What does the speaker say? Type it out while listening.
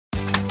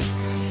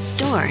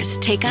outdoors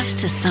take us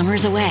to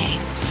summers away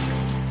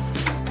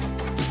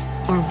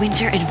or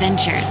winter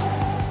adventures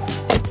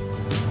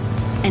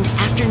and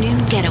afternoon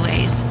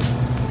getaways.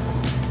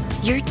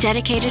 Your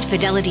dedicated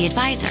Fidelity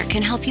advisor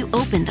can help you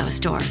open those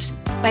doors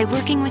by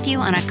working with you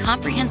on a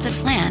comprehensive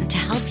plan to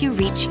help you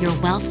reach your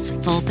wealth's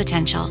full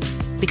potential.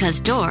 Because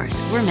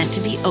doors were meant to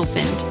be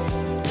opened.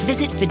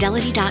 Visit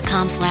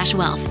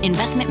fidelity.com/wealth.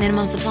 Investment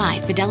minimum supply.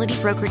 Fidelity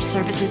Brokerage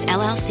Services,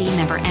 LLC,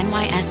 member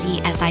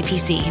NYSE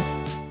SIPC.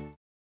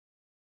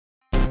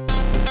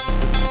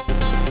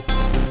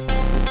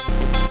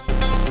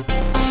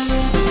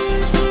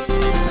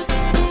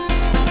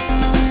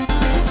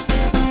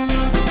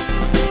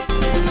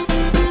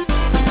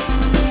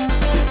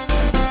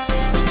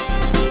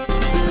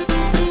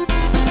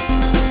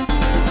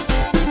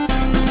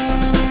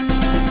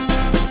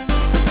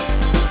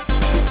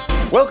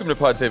 Welcome to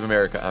Pod Save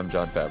America. I'm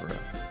John Favreau.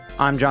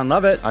 I'm John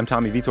Lovett. I'm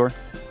Tommy Vitor.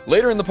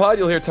 Later in the pod,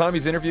 you'll hear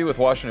Tommy's interview with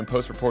Washington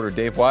Post reporter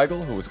Dave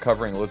Weigel, who was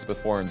covering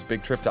Elizabeth Warren's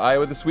big trip to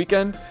Iowa this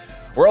weekend.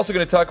 We're also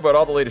going to talk about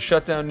all the latest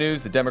shutdown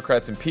news, the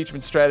Democrats'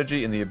 impeachment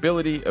strategy, and the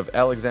ability of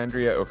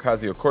Alexandria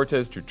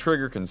Ocasio-Cortez to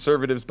trigger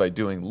conservatives by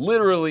doing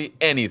literally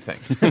anything.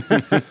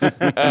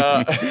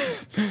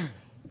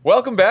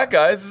 Welcome back,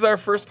 guys. This is our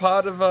first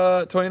pod of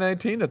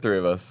 2019, the three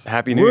of us.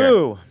 Happy New Year.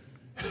 Woo!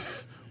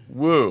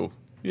 Woo.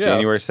 Yeah.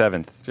 January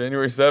 7th.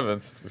 January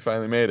 7th. We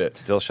finally made it.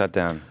 Still shut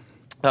down.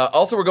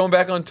 Also, we're going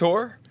back on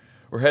tour.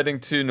 We're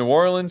heading to New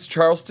Orleans,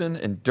 Charleston,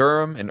 and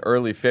Durham in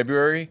early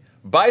February.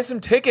 Buy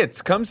some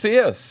tickets. Come see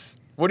us.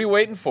 What are you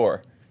waiting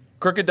for?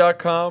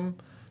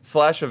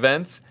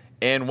 Crooked.com/events.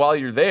 And while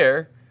you're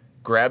there,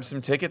 grab some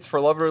tickets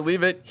for Love It or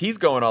Leave It. He's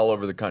going all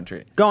over the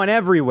country. Going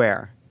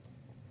everywhere.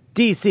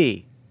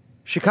 D.C.,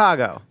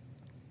 Chicago.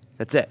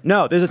 That's it.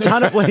 No, there's a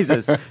ton of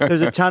places.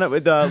 There's a ton of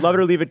the Love It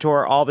or Leave It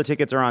tour. All the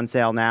tickets are on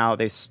sale now.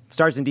 They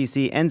starts in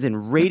D.C., ends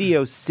in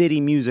Radio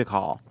City Music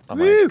Hall. Oh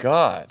my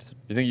God!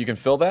 You think you can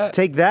fill that?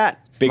 Take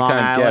that, Big Long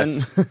time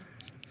Island. guess.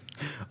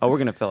 Oh, we're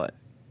gonna fill it.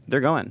 They're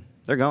going.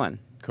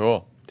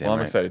 Cool. Damn well, I'm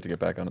right. excited to get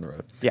back on the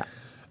road. Yeah.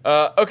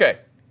 Okay.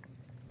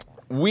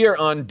 We are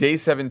on day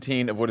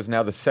 17 of what is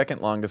now the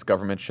second longest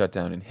government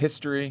shutdown in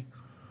history.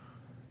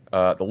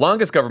 The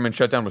longest government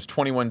shutdown was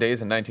 21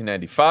 days in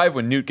 1995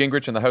 when Newt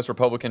Gingrich and the House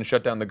Republicans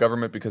shut down the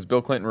government because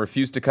Bill Clinton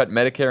refused to cut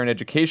Medicare and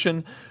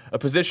education, a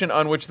position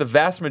on which the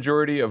vast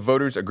majority of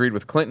voters agreed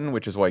with Clinton,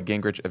 which is why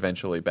Gingrich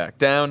eventually backed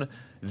down.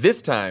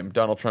 This time,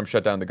 Donald Trump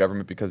shut down the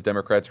government because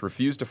Democrats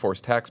refused to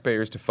force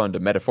taxpayers to fund a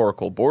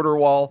metaphorical border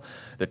wall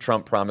that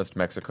Trump promised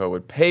Mexico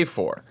would pay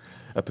for,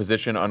 a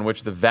position on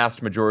which the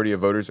vast majority of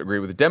voters agree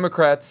with the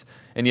Democrats,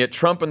 and yet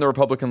Trump and the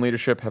Republican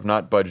leadership have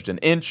not budged an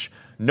inch.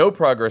 No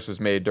progress was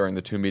made during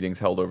the two meetings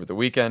held over the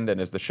weekend, and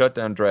as the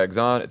shutdown drags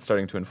on, it's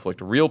starting to inflict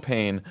real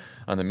pain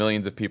on the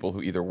millions of people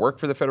who either work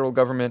for the federal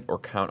government or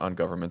count on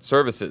government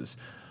services.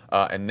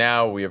 And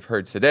now we have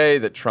heard today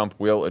that Trump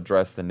will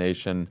address the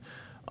nation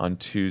on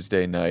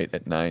Tuesday night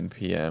at 9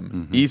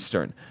 p.m.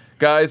 Eastern.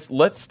 Guys,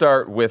 let's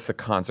start with the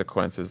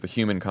consequences, the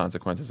human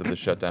consequences of the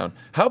shutdown.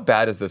 How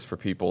bad is this for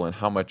people, and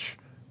how much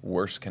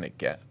worse can it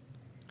get?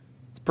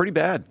 It's pretty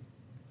bad.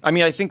 I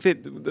mean, I think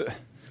that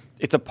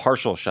it's a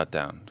partial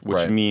shutdown, which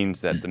Right.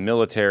 means that the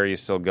military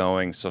is still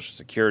going, Social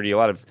Security, a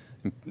lot of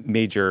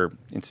major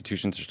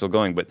institutions are still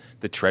going, but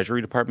the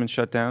Treasury Department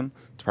shut down,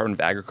 Department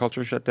of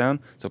Agriculture shut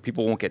down, so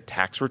people won't get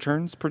tax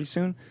returns pretty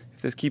soon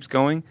if this keeps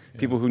going. Yeah.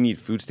 People who need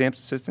food stamps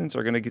assistance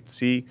are going to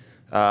see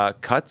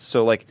cuts.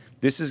 So, like,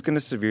 this is going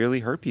to severely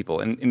hurt people.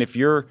 And if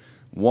you're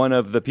one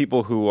of the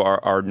people who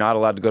are not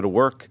allowed to go to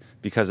work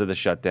because of the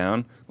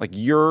shutdown, like,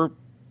 you're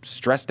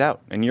stressed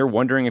out and you're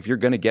wondering if you're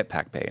going to get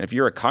back pay. And if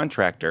you're a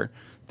contractor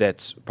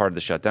that's part of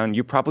the shutdown,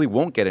 you probably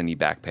won't get any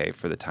back pay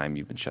for the time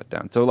you've been shut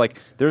down. So, like,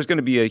 there's going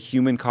to be a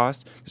human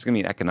cost. There's going to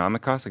be an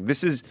economic cost. Like,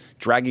 this is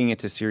dragging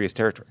into serious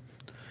territory.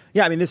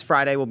 Yeah, I mean, this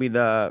Friday will be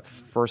the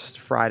first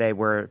Friday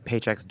where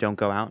paychecks don't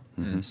go out.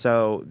 Mm-hmm.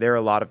 So there are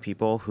a lot of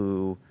people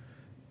who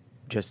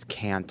just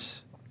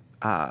cannot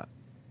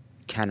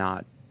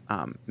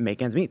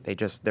make ends meet.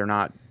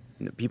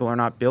 People are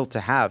not built to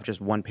have just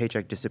one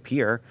paycheck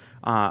disappear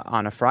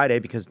on a Friday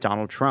because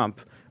Donald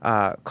Trump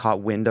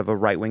caught wind of a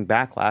right-wing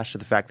backlash to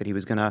the fact that he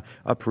was going to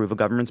approve a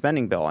government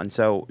spending bill. And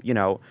so,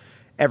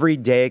 every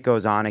day it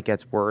goes on, it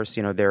gets worse.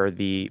 There are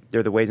the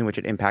ways in which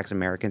it impacts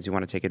Americans who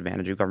want to take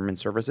advantage of government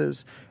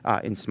services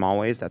in small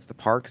ways. That's the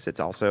parks. It's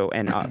also,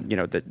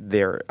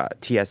 their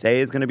TSA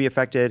is going to be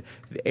affected.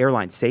 The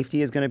airline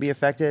safety is going to be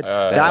affected.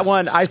 That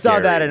one, I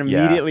saw that and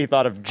immediately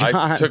thought of John.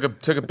 I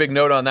took a big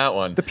note on that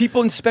one. The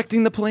people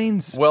inspecting the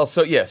planes. Well,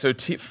 a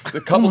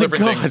couple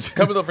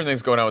different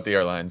things going on with the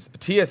airlines.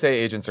 TSA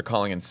agents are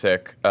calling in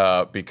sick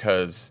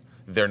because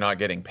they're not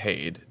getting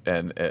paid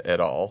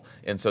at all,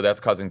 and so that's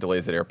causing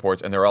delays at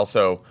airports. And they're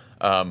also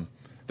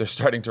they're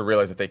starting to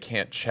realize that they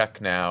can't check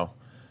now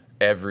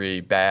every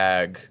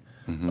bag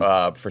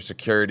for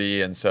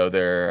security, and so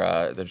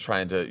they're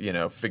trying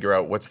to figure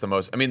out what's the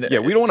most. I mean,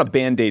 we don't want a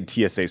Band-Aid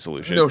TSA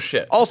solution. No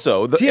shit.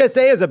 Also,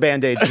 TSA is a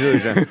Band-Aid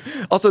solution.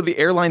 Also, the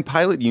airline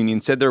pilot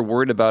union said they're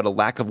worried about a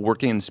lack of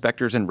working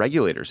inspectors and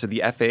regulators. So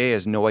the FAA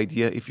has no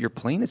idea if your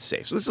plane is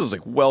safe. So this is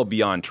like well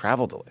beyond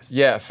travel delays.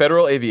 Yeah,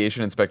 federal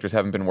aviation inspectors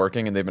haven't been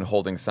working, and they've been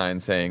holding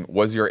signs saying,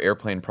 "Was your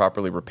airplane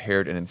properly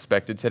repaired and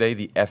inspected today?"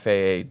 The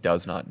FAA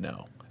does not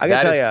know. I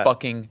gotta tell That is ya,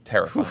 fucking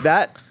terrifying.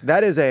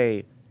 That is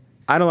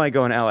I don't like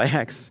going to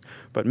LAX,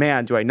 but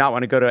man, do I not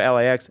want to go to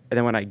LAX. And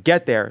then when I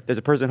get there, there's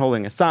a person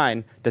holding a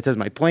sign that says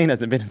my plane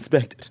hasn't been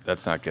inspected.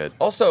 That's not good.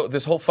 Also,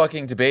 this whole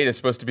fucking debate is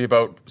supposed to be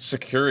about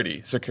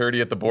security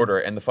at the border,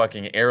 and the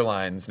fucking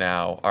airlines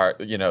now are,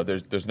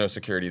 there's no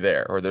security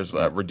there, or there's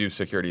reduced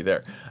security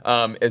there.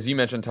 As you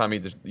mentioned, Tommy,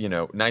 there's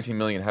 19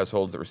 million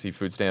households that receive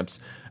food stamps.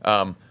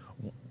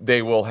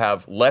 They will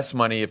have less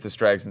money if this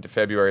drags into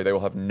February. They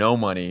will have no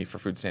money for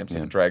food stamps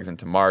if it drags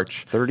into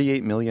March.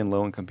 38 million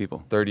low-income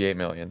people. 38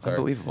 million. Sorry.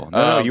 Unbelievable.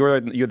 No, you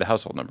had the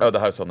household number. Oh, the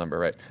household number,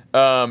 right.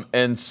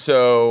 And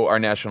so our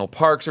national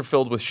parks are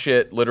filled with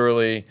shit,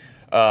 literally.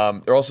 There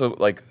are also,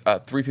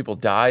 3 people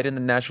died in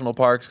the national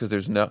parks because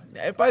there's no...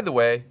 By the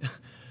way,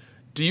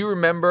 do you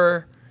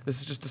remember... This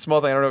is just a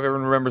small thing. I don't know if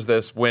everyone remembers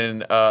this. When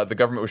the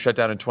government was shut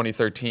down in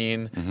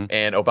 2013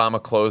 and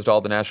Obama closed all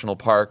the national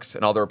parks,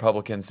 and all the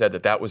Republicans said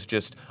that was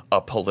just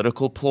a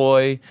political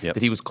ploy, that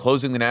he was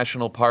closing the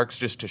national parks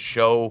just to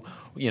show,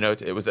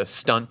 it was a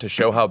stunt to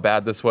show how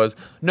bad this was.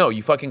 No,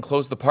 you fucking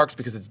close the parks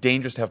because it's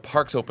dangerous to have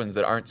parks open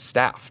that aren't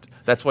staffed.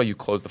 That's why you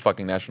close the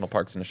fucking national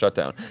parks in a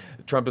shutdown.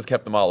 Trump has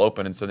kept them all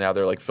open, and so now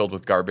they're filled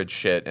with garbage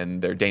shit,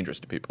 and they're dangerous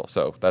to people.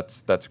 So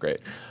that's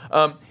great.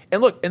 And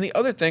look, and the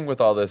other thing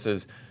with all this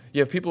is, you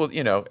have people,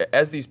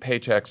 as these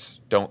paychecks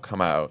don't come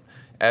out,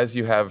 as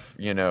you have,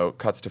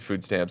 cuts to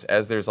food stamps,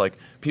 as there's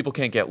people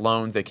can't get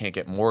loans, they can't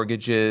get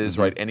mortgages,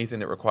 right? Anything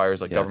that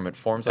requires government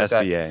forms like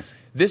SBA. that.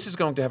 This is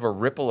going to have a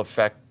ripple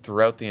effect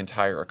throughout the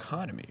entire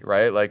economy,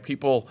 right?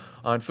 People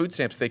on food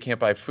stamps, they can't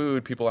buy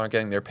food, people aren't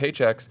getting their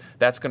paychecks.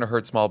 That's going to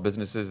hurt small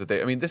businesses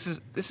this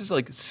is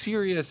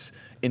serious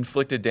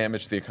inflicted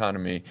damage to the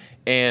economy.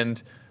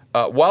 And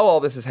while all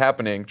this is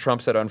happening,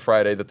 Trump said on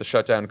Friday that the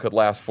shutdown could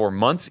last for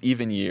months,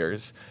 even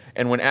years.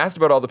 And when asked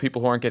about all the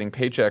people who aren't getting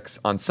paychecks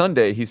on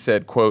Sunday, he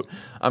said, quote,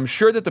 "I'm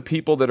sure that the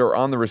people that are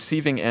on the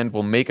receiving end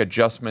will make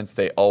adjustments.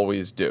 They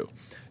always do."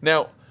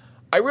 Now,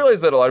 I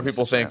realize that a lot of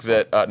people think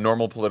that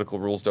normal political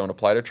rules don't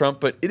apply to Trump,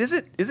 but is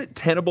it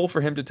tenable for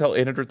him to tell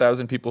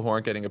 800,000 people who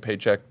aren't getting a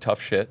paycheck tough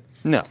shit?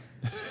 No,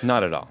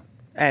 not at all.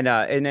 And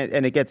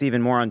it gets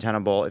even more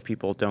untenable if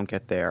people don't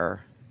get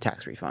their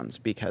tax refunds,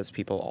 because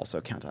people also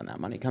count on that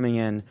money coming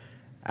in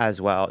as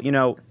well.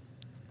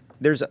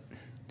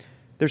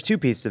 There's 2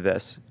 pieces of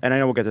this, and I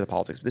know we'll get to the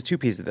politics, but there's 2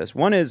 pieces of this.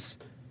 One is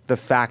the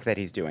fact that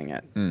he's doing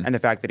it, and the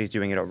fact that he's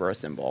doing it over a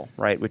symbol,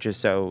 right, which is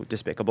so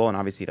despicable, and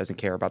obviously he doesn't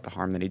care about the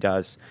harm that he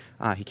does.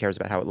 He cares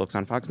about how it looks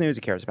on Fox News.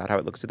 He cares about how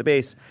it looks to the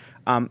base.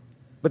 But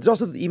there's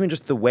also even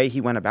just the way he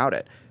went about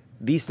it.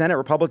 These Senate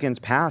Republicans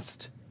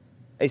passed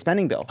a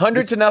spending bill.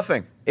 100 to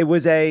nothing. It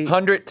was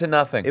 100 to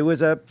nothing. It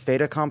was a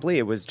fait accompli.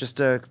 It was just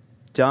a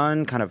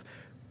done kind of...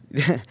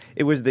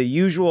 It was the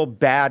usual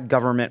bad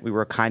government we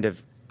were kind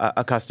of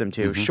accustomed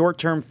to.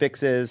 Short-term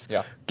fixes,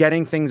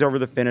 getting things over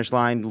the finish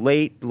line,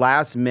 late,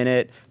 last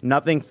minute,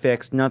 nothing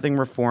fixed, nothing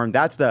reformed.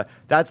 That's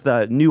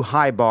the new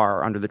high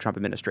bar under the Trump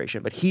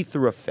administration. But he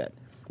threw a fit.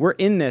 We're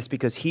in this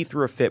because he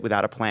threw a fit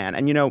without a plan.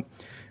 And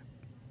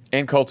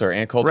Ann Coulter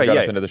got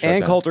us into the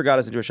shutdown. Ann Coulter got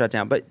us into a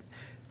shutdown. But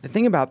the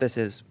thing about this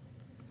is,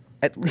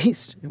 at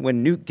least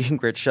when Newt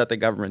Gingrich shut the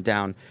government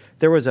down,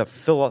 there was a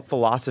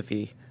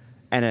philosophy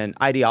and an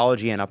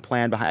ideology and a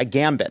plan behind a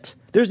gambit.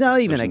 There's not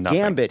even a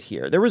gambit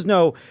here. There was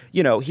no,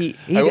 he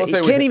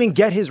can't even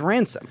get his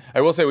ransom. I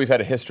will say we've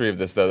had a history of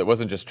this, though. That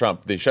wasn't just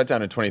Trump. The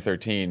shutdown in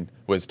 2013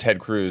 was Ted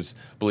Cruz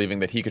believing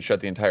that he could shut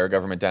the entire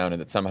government down, and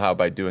that somehow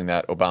by doing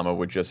that, Obama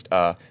would just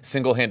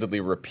single-handedly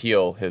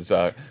repeal his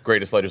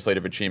greatest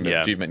legislative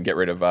achievement and get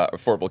rid of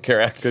Affordable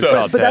Care Act.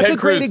 But that's a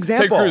great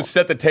example. Ted Cruz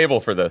set the table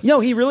for this.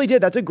 No, he really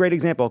did. That's a great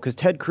example, because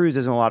Ted Cruz,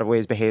 in a lot of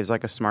ways, behaves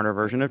like a smarter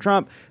version of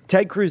Trump.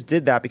 Ted Cruz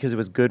did that because it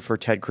was good for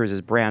Ted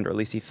Cruz's brand, or at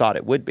least he thought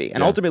it would be.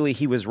 And ultimately,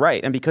 he was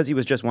right. And because he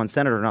was just one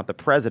senator, not the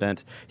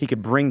president, he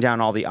could bring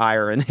down all the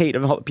ire and hate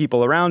of all the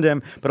people around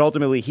him. But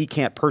ultimately, he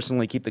can't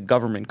personally keep the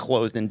government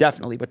closed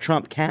indefinitely, but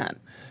Trump can.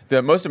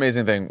 The most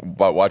amazing thing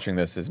about watching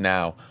this is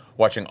now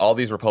watching all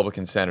these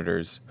Republican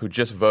senators who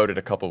just voted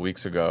a couple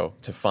weeks ago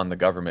to fund the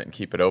government and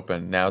keep it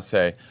open now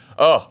say,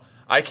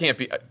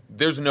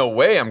 there's no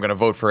way I'm going to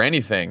vote for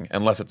anything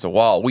unless it's a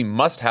wall. We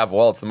must have a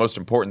wall. It's the most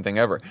important thing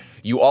ever.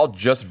 You all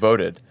just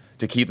voted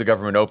to keep the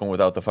government open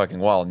without the fucking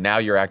wall. Now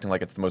you're acting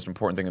like it's the most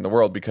important thing in the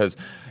world because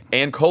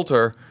Ann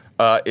Coulter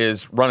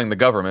is running the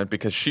government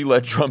because she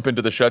led Trump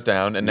into the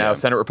shutdown, and now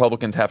Senate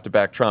Republicans have to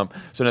back Trump.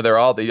 So now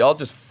they all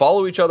just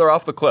follow each other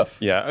off the cliff.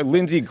 Yeah,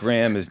 Lindsey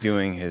Graham is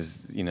doing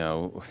his,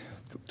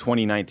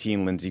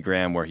 2019 Lindsey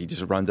Graham, where he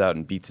just runs out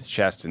and beats his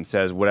chest and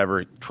says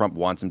whatever Trump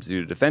wants him to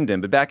do to defend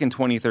him. But back in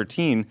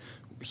 2013,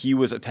 he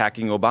was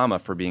attacking Obama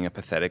for being a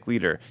pathetic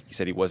leader. He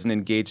said he wasn't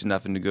engaged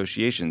enough in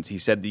negotiations. He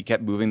said that he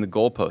kept moving the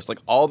goalposts. Like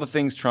all the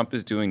things Trump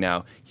is doing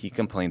now, he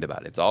complained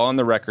about. It's all on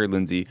the record,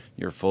 Lindsay.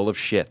 You're full of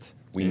shit.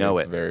 We know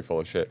it. Very full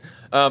of shit.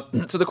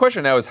 So the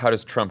question now is, how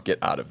does Trump get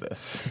out of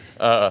this?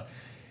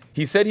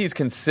 He said he's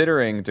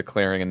considering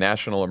declaring a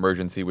national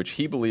emergency, which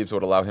he believes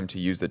would allow him to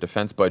use the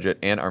defense budget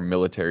and our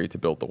military to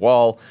build the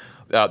wall.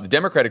 The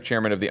Democratic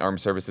chairman of the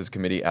Armed Services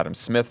Committee, Adam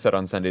Smith, said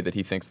on Sunday that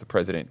he thinks the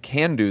president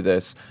can do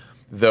this,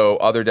 though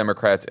other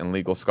Democrats and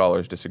legal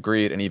scholars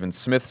disagreed, and even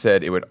Smith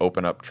said it would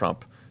open up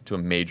Trump to a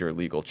major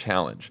legal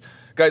challenge.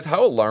 Guys,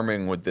 how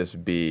alarming would this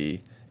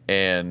be,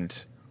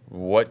 and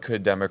what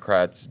could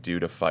Democrats do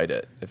to fight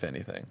it, if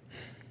anything?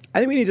 I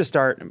think we need to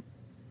start,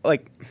 I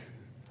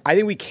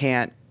think we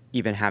can't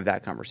even have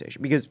that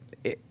conversation because,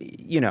 It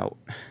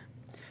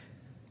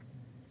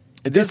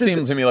does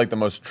seem to me like the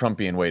most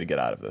Trumpian way to get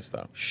out of this,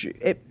 though.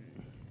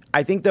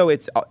 I think, though,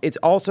 it's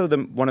also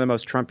one of the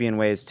most Trumpian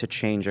ways to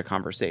change a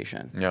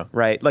conversation. Yeah.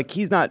 Right? Like,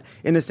 he's not,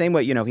 in the same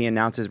way, he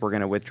announces we're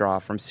going to withdraw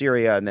from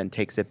Syria and then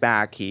takes it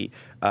back. He,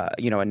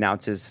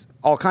 announces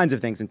all kinds of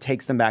things and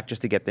takes them back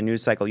just to get the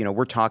news cycle.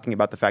 We're talking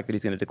about the fact that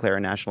he's going to declare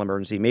a national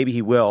emergency. Maybe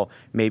he will,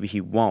 maybe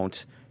he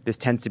won't. This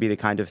tends to be the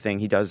kind of thing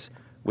he does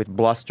with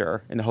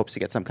bluster in the hopes to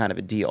get some kind of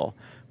a deal.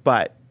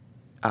 But,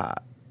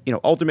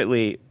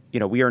 ultimately,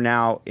 we are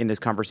now in this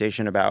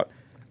conversation about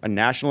a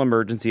national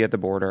emergency at the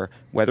border,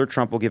 whether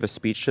Trump will give a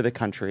speech to the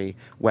country,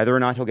 whether or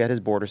not he'll get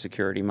his border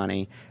security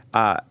money.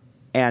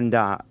 And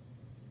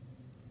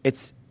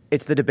it's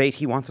the debate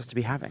he wants us to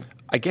be having.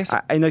 I guess.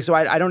 I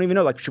don't even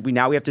know.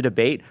 We have to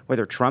debate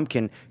whether Trump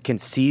can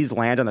seize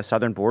land on the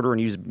southern border and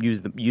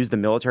use the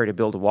military to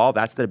build a wall?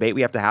 That's the debate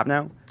we have to have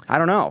now? I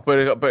don't know.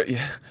 But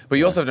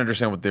you also have to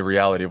understand what the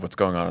reality of what's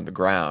going on the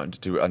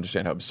ground to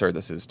understand how absurd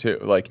this is, too.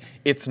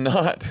 It's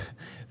not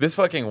this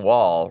fucking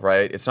wall,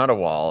 right? It's not a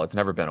wall. It's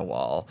never been a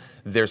wall.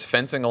 There's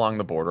fencing along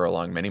the border,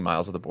 along many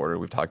miles of the border.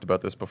 We've talked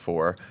about this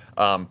before.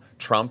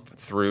 Trump,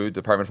 through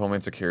Department of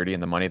Homeland Security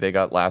and the money they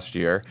got last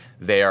year,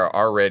 they are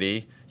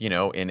already,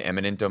 in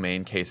eminent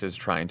domain cases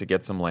trying to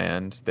get some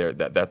land.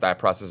 That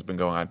process has been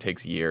going on. It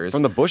takes years.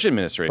 From the Bush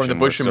administration,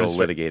 we're still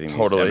litigating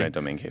these eminent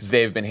domain cases.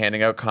 They've been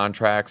handing out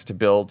contracts to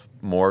build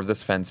more of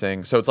this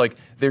fencing. So it's like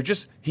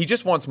he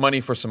just wants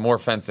money for some more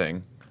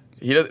fencing.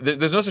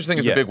 There's no such thing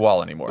as a big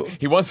wall anymore.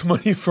 He wants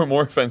money for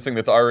more fencing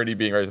that's already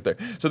being right up there.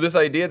 So this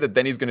idea that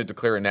then he's going to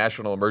declare a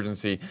national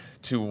emergency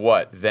to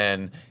what?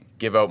 Then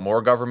give out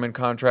more government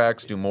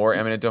contracts, do more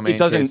eminent domain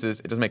cases.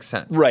 It doesn't make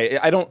sense. Right.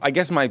 I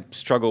guess my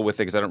struggle with it,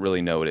 because I don't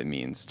really know what it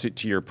means,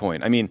 to your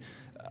point. I mean,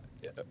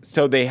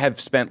 so they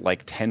have spent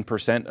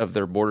 10% of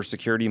their border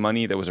security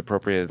money that was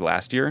appropriated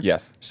last year.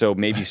 Yes. So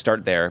maybe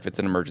start there if it's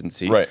an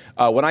emergency. Right.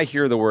 When I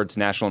hear the words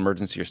national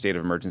emergency or state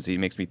of emergency, it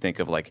makes me think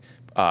of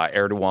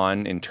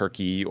Erdogan in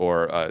Turkey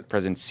or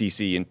President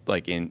Sisi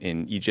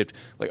in Egypt,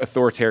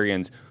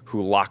 authoritarians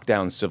who lock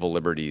down civil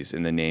liberties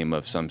in the name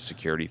of some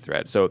security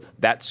threat. So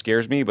that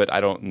scares me, but I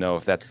don't know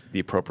if that's the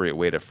appropriate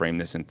way to frame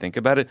this and think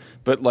about it.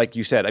 But like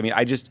you said, I mean,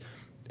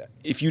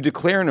 if you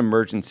declare an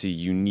emergency,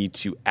 you need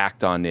to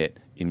act on it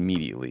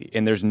immediately.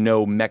 And there's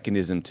no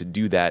mechanism to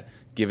do that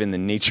given the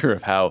nature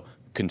of how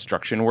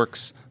construction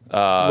works.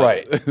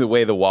 Right. The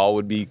way the wall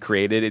would be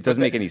created. It doesn't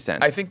make any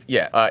sense. I think,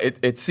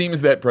 it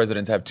seems that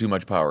presidents have too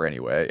much power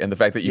anyway. And the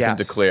fact that you can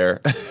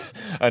declare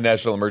a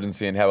national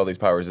emergency and have all these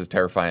powers is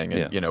terrifying.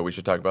 And, we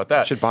should talk about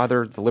that. It should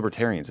bother the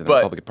libertarians in the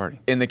Republican Party.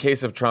 In the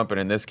case of Trump, and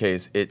in this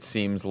case, it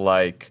seems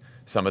like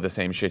some of the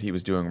same shit he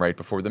was doing right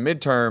before the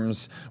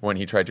midterms when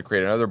he tried to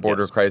create another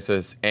border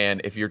crisis.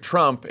 And if you're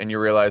Trump and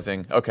you're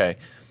realizing, okay,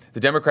 the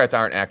Democrats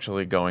aren't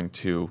actually going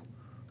to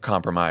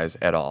compromise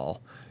at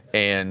all,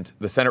 and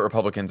the Senate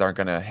Republicans aren't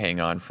going to hang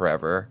on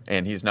forever,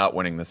 and he's not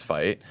winning this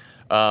fight.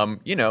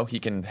 He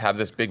can have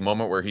this big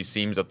moment where he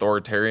seems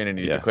authoritarian and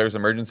he declares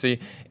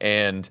emergency,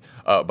 and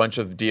a bunch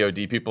of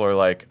DOD people are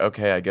like,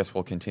 okay, I guess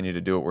we'll continue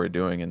to do what we're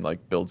doing and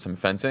build some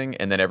fencing,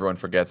 and then everyone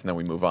forgets, and then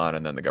we move on,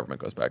 and then the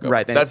government goes back up.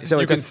 Right.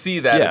 You can see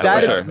that.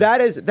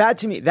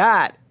 To me,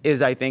 that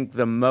is, I think,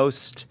 the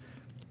most,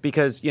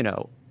 because,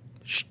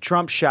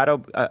 Trump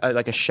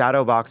like a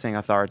shadow boxing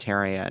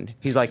authoritarian.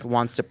 He's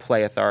wants to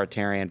play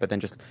authoritarian, but then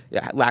just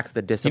lacks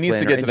the discipline. He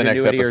needs to get to the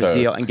next or episode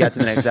zeal and get to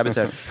the next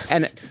episode.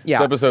 And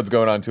this episode's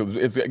going on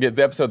the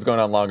episode's going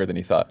on longer than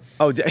he thought.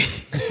 Oh,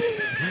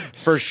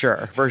 for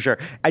sure.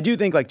 I do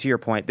think, to your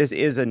point, this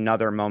is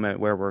another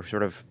moment where we're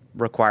sort of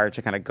required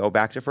to kind of go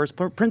back to first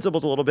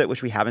principles a little bit,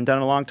 which we haven't done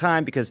in a long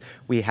time because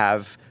we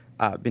have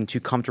been too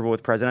comfortable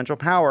with presidential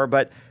power.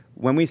 But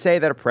when we say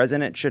that a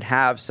president should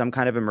have some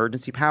kind of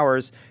emergency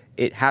powers,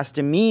 it has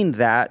to mean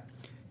that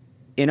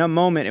in a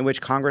moment in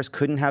which Congress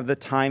couldn't have the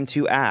time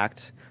to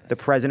act, the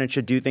president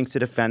should do things to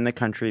defend the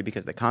country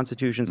because the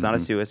Constitution's not a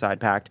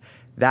suicide pact.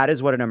 That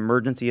is what an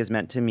emergency is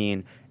meant to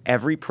mean.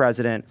 Every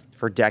president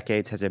for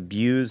decades has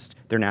abused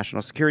their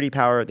national security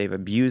power. They've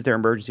abused their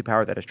emergency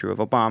power. That is true of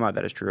Obama.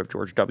 That is true of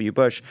George W.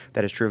 Bush.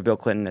 That is true of Bill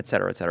Clinton, et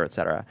cetera, et cetera, et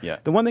cetera. Yeah.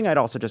 The one thing I'd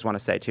also just want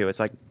to say, too, is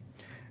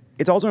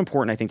it's also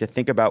important, I think, to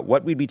think about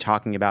what we'd be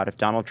talking about if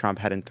Donald Trump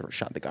hadn't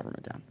shut the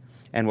government down.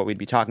 and what we'd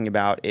be talking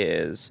about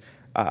is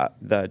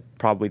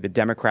probably the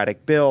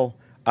Democratic bill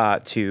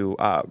to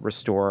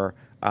restore.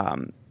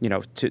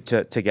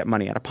 To get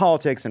money out of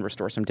politics and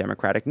restore some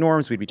democratic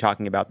norms. We'd be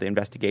talking about the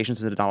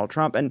investigations into Donald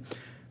Trump. And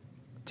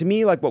to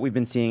me, like what we've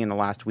been seeing in the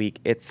last week,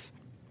 it's,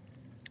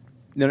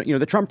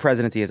 the Trump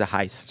presidency is a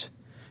heist.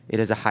 It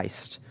is a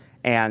heist.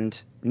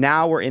 And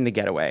now we're in the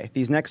getaway.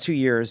 These next 2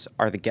 years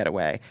are the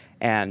getaway.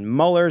 And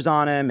Mueller's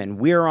on him, and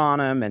we're on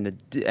him,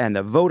 and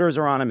the voters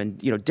are on him,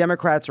 and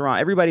Democrats are on.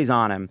 Everybody's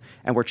on him,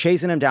 and we're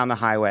chasing him down the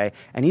highway.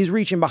 And he's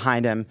reaching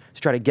behind him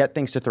to try to get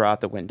things to throw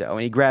out the window.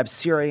 And he grabs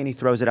Syria and he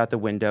throws it out the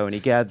window. And he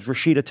grabs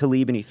Rashida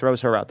Tlaib and he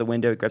throws her out the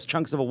window. He grabs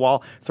chunks of a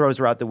wall, throws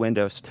her out the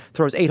window.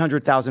 Throws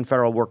 800,000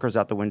 federal workers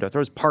out the window.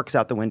 Throws parks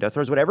out the window.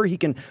 Throws whatever he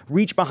can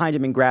reach behind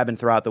him and grab and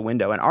throw out the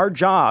window. And our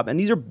job, and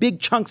these are big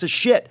chunks of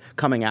shit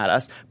coming at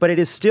us, but it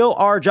is still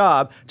our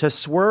job to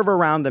swerve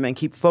around them and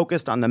keep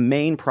focused on the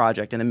main project.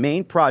 And the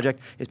main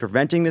project is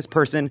preventing this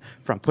person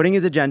from putting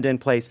his agenda in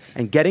place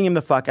and getting him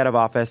the fuck out of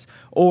office,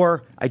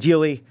 or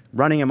ideally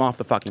running him off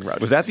the fucking road.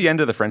 Was that the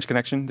end of the French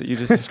Connection that you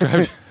just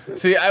described?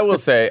 See, I will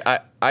say,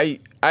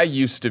 I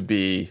used to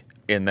be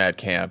in that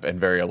camp and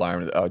very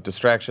alarmed.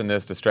 Distraction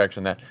this,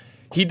 distraction that.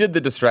 He did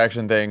the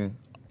distraction thing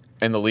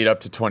in the lead up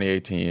to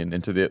 2018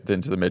 into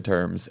the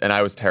midterms, and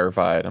I was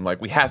terrified. I'm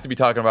like, we have to be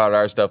talking about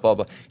our stuff, blah,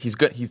 blah. He's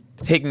good. He's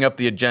taking up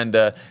the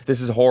agenda.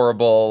 This is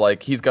horrible.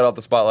 Like, he's got all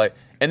the spotlight.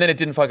 And then it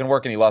didn't fucking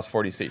work, and he lost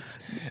 40 seats.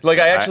 Like,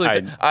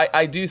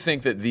 I do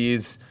think that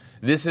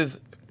this is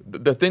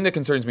the thing that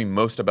concerns me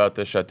most about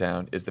this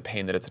shutdown is the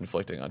pain that it's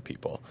inflicting on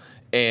people.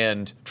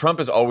 And Trump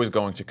is always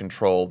going to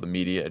control the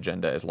media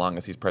agenda as long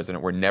as he's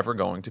president. We're never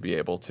going to be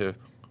able to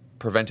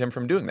prevent him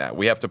from doing that.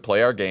 We have to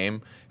play our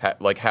game,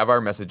 have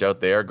our message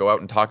out there, go out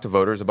and talk to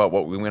voters about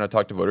what we want to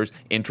talk to voters,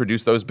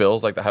 introduce those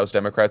bills like the House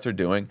Democrats are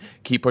doing,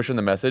 keep pushing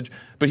the message.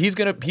 But he's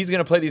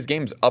gonna play these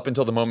games up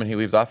until the moment he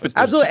leaves office.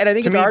 Absolutely, and I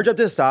think it's our job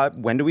to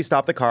decide when do we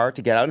stop the car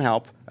to get out and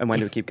help, and when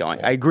do we keep going.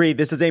 I agree.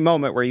 This is a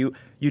moment where you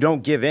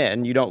don't give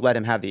in, you don't let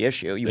him have the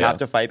issue. You have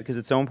to fight because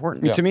it's so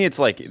important. Yeah. To me, it's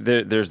like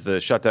there's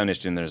the shutdown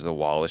issue and there's the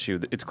wall issue.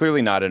 It's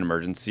clearly not an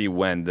emergency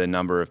when the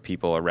number of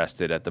people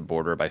arrested at the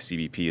border by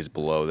CBP is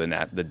below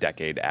the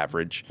decade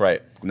average.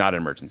 Right. Not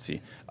an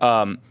emergency.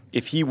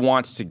 If he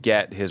wants to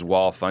get his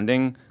wall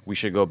funding, we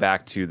should go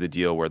back to the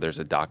deal where there's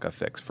a DACA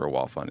fix for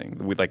wall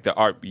funding.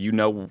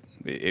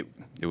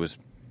 It was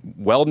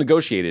well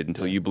negotiated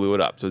until you blew it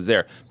up. So it's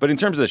there. But in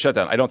terms of the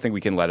shutdown, I don't think we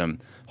can let him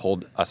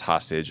hold us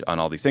hostage on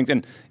all these things.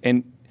 And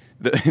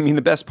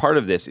the best part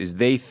of this is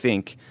they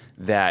think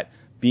that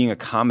being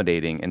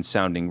accommodating and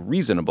sounding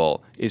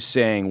reasonable is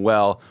saying,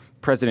 well,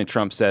 President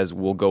Trump says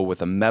we'll go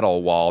with a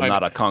metal wall,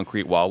 not a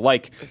concrete wall.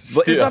 Like,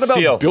 it's not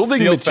about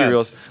building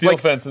materials. Steel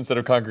fence instead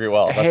of concrete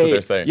wall. That's what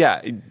they're saying.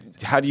 Yeah.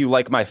 How do you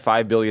like my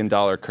 $5 billion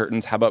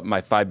curtains? How about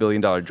my $5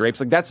 billion drapes?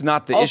 Like, that's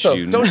not the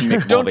issue.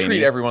 Don't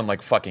treat everyone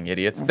like fucking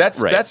idiots.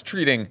 That's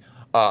treating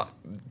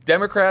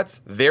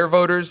Democrats, their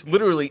voters,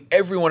 literally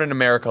everyone in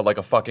America like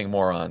a fucking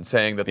moron,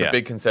 saying that the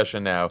big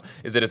concession now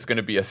is that it's going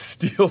to be a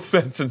steel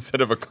fence instead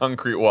of a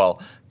concrete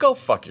wall. Go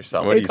fuck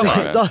yourself.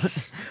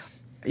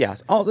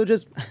 Yes. Also,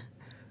 just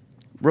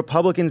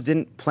Republicans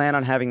didn't plan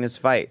on having this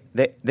fight.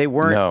 They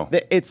weren't. No.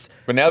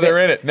 But now they're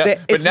in it. Now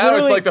it's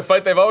like the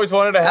fight they've always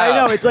wanted to have. I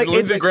know. It's like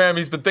Lindsey Graham.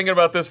 He's been thinking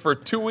about this for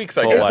 2 weeks.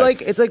 I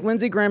guess. It's like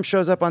Lindsey Graham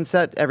shows up on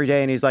set every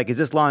day and he's like, "Is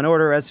this Law and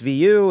Order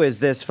SVU? Is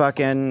this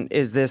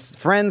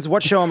Friends?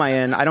 What show am I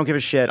in? I don't give a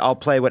shit. I'll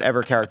play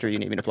whatever character you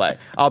need me to play.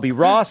 I'll be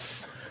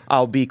Ross.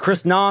 I'll be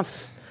Chris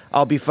Noth.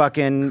 I'll be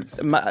James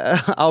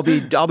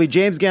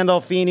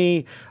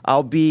Gandolfini.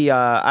 I'll be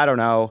I don't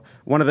know,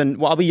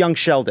 I'll be young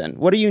Sheldon.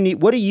 Who do you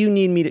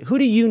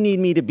need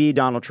me to be,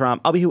 Donald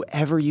Trump? I'll be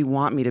whoever you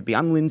want me to be.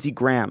 I'm Lindsey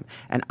Graham,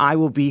 and I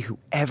will be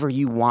whoever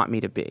you want me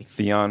to be.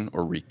 Theon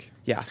or Reek.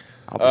 Yeah.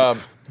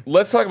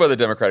 Let's talk about the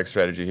Democratic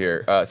strategy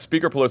here.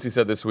 Speaker Pelosi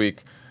said this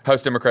week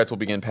House Democrats will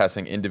begin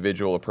passing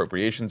individual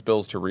appropriations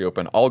bills to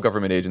reopen all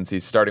government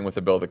agencies, starting with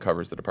a bill that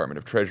covers the Department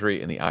of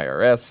Treasury and the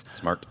IRS.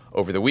 Smart.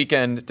 Over the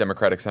weekend,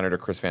 Democratic Senator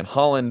Chris Van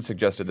Hollen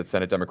suggested that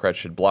Senate Democrats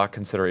should block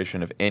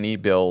consideration of any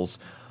bills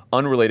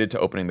unrelated to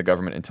opening the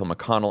government until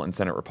McConnell and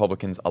Senate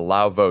Republicans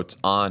allow votes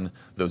on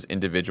those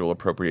individual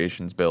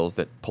appropriations bills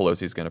that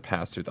Pelosi is going to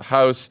pass through the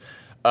House.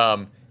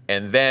 And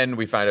then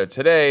we find out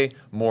today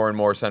more and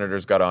more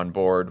senators got on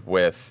board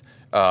with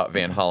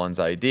Van Hollen's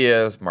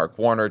ideas. Mark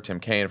Warner, Tim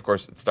Kaine. Of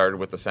course, it started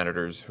with the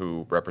senators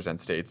who represent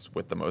states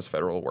with the most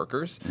federal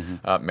workers,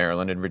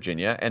 Maryland and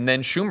Virginia. And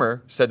then Schumer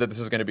said that this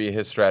is going to be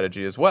his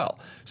strategy as well.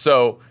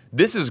 So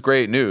this is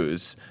great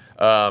news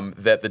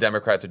that the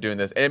Democrats are doing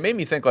this. And it made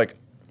me think, like,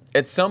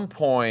 at some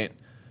point,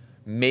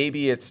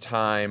 maybe it's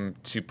time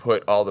to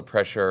put all the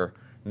pressure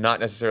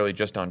not necessarily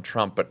just on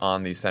Trump, but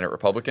on these Senate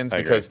Republicans,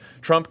 because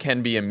Trump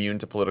can be immune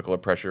to political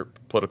pressure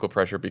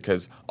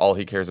because all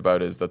he cares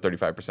about is the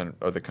 35%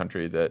 of the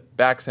country that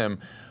backs him.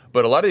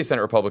 But a lot of these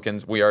Senate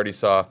Republicans, we already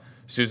saw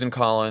Susan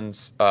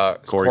Collins, Cory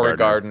Cory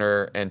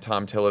Gardner, and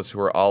Tom Tillis, who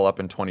are all up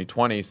in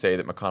 2020, say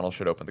that McConnell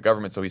should open the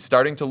government. So he's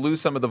starting to lose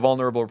some of the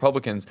vulnerable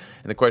Republicans.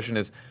 And the question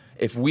is,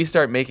 if we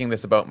start making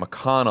this about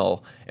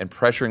McConnell and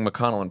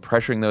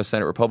pressuring those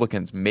Senate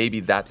Republicans, maybe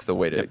that's the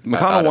way to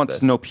McConnell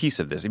wants no piece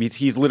of this. I mean,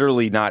 he's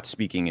literally not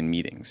speaking in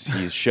meetings.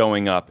 He's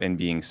showing up and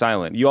being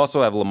silent. You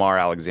also have Lamar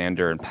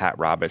Alexander and Pat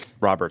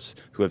Roberts,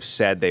 who have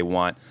said they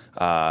want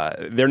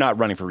they're not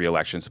running for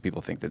re-election, so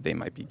people think that they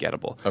might be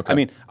gettable. Okay. I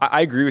mean,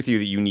 I agree with you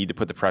that you need to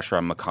put the pressure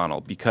on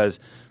McConnell because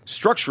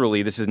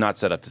structurally this is not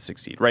set up to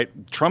succeed, right?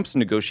 Trump's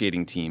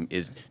negotiating team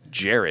is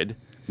Jared,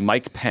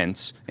 Mike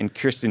Pence, and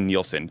Kirstjen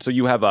Nielsen. So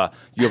you have a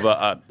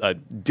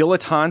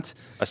dilettante,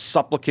 a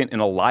supplicant,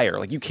 and a liar.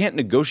 Like, you can't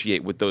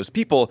negotiate with those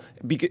people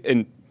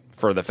and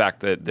for the fact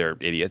that they're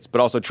idiots,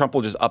 but also Trump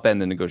will just upend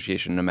the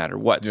negotiation no matter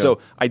what. Yeah. So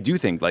I do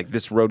think like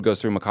this road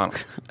goes through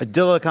McConnell. A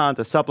dilettante,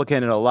 a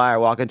supplicant, and a liar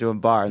walk into a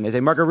bar and they say,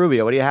 "Marco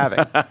Rubio, what are you having?"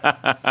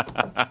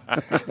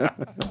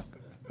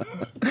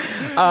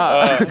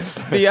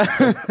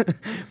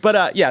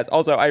 Yes.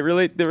 Also,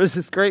 there was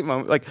this great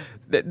moment. Like,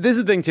 this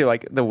is the thing too.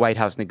 Like the White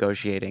House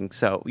negotiating.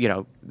 So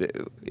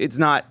it's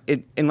not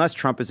unless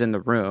Trump is in the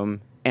room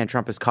and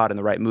Trump is caught in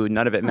the right mood.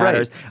 None of it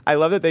matters. Right. I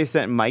love that they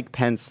sent Mike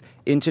Pence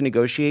in to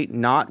negotiate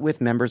not with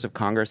members of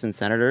Congress and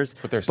senators,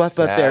 but their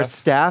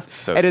staff.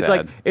 So and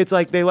sad. It's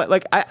like they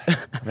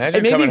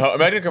imagine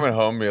coming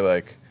home and be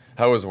like,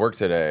 "How was work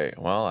today?"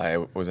 "Well, I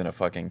was in a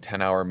fucking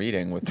 10-hour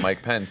meeting with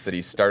Mike Pence that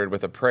he started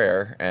with a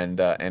prayer and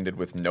ended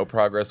with no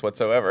progress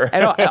whatsoever."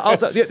 And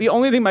also, the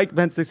only thing Mike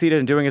Pence succeeded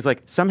in doing is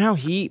like somehow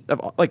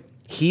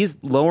he's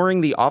lowering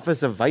the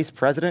office of vice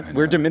president.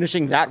 We're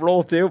diminishing that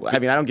role too. I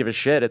mean, I don't give a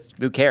shit.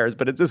 Who cares?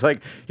 But it's just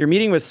like, you're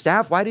meeting with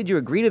staff. Why did you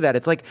agree to that?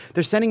 It's like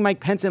they're sending Mike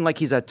Pence in like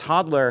he's a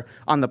toddler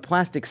on the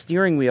plastic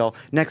steering wheel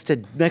next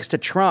to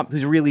Trump,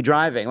 who's really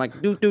driving. Like,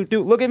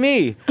 look at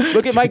me.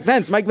 Look at Mike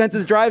Pence. Mike Pence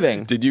is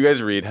driving. Did you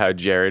guys read how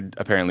Jared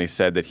apparently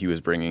said that he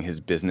was bringing his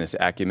business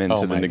acumen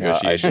to the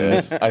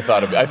negotiations? I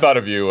thought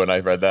of you when I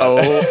read that. Oh,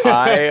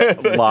 I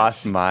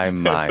lost my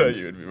mind. I thought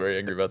you would be very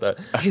angry about that.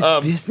 His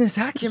business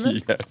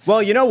acumen? Yes.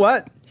 Well, you know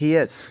what? He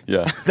is.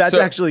 Yeah. That's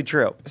actually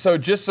true. So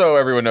just so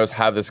everyone knows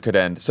how this could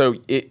end. So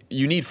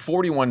you need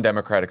 41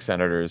 Democratic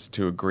senators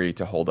to agree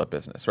to hold up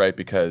business, right?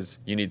 Because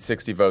you need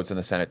 60 votes in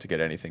the Senate to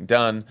get anything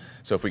done.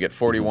 So if we get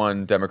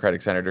 41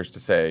 Democratic senators to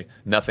say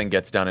nothing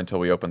gets done until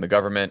we open the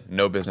government,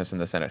 no business in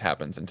the Senate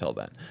happens until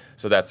then.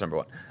 So that's number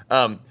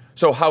one.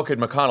 So how could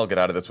McConnell get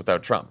out of this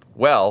without Trump?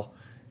 Well,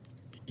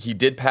 he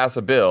did pass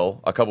a bill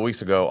a couple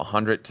weeks ago,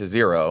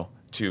 100-0,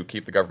 to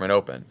keep the government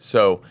open.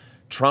 So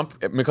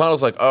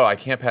McConnell's like, "Oh, I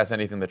can't pass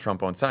anything that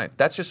Trump won't sign."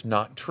 That's just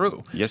not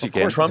true. Yes, you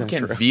can. Trump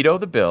can veto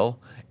the bill.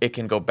 It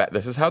can go back.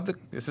 This is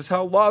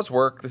how laws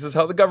work. This is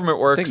how the government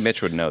works. I think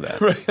Mitch would know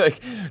that. Right? Like,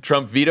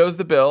 Trump vetoes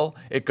the bill.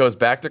 It goes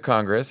back to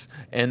Congress,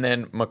 and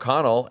then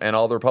McConnell and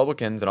all the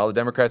Republicans and all the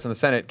Democrats in the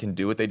Senate can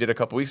do what they did a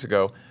couple weeks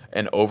ago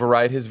and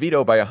override his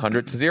veto by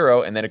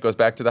 100-0, and then it goes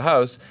back to the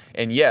House.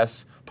 And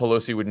yes,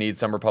 Pelosi would need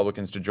some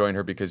Republicans to join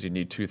her because you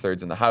need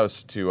 2/3 in the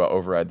House to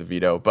override the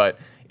veto. But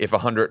if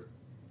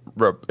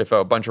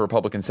a bunch of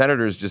Republican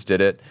senators just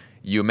did it,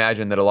 you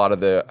imagine that a lot of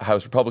the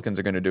House Republicans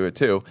are going to do it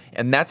too.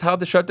 And that's how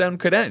the shutdown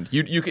could end.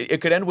 It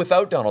could end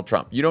without Donald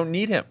Trump. You don't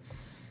need him.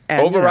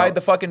 And, override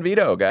the fucking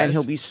veto, guys. And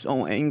he'll be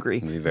so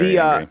angry. He'll be very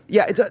angry.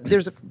 Yeah,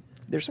 there's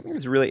something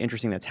that's really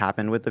interesting that's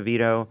happened with the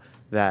veto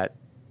that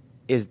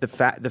is the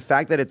fact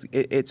that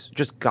it's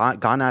just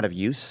gone out of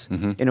use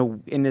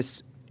in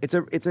this. It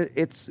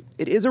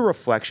is a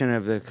reflection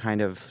of the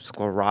kind of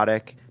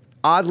sclerotic.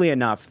 Oddly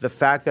enough, the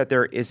fact that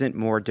there isn't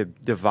more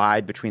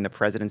divide between the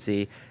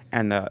presidency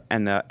and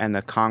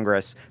the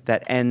Congress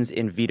that ends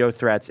in veto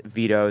threats,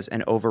 vetoes,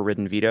 and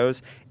overridden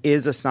vetoes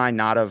is a sign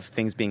not of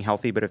things being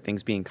healthy, but of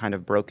things being kind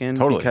of broken.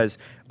 Totally. Because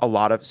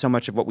so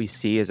much of what we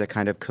see is a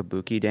kind of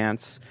kabuki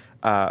dance.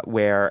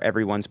 Where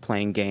everyone's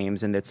playing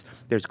games and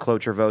there's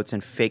cloture votes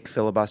and fake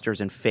filibusters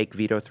and fake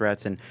veto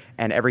threats and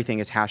everything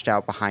is hashed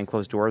out behind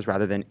closed doors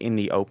rather than in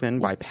the open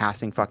by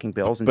passing fucking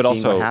bills and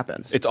seeing what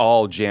happens. It's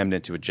all jammed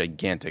into a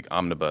gigantic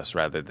omnibus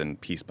rather than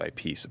piece by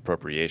piece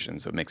appropriation,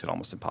 so it makes it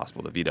almost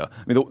impossible to veto.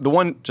 I mean, the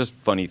one just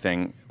funny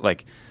thing,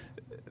 like,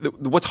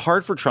 what's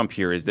hard for Trump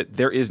here is that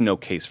there is no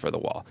case for the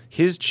wall.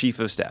 His chief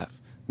of staff,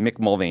 Mick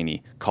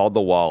Mulvaney, called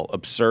the wall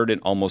absurd and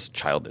almost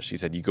childish. He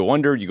said, you go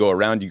under, you go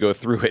around, you go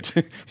through it.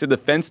 He said the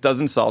fence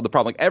doesn't solve the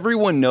problem. Like,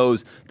 everyone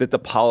knows that the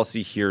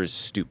policy here is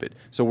stupid.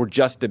 So we're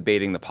just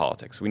debating the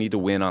politics. We need to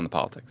win on the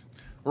politics.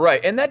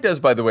 Right. And that does,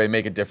 by the way,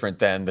 make it different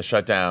than the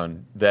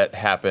shutdown that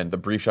happened, the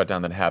brief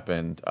shutdown that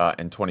happened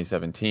in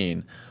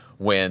 2017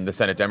 when the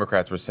Senate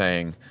Democrats were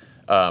saying,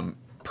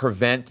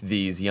 prevent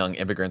these young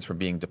immigrants from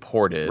being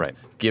deported, right.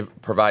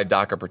 Provide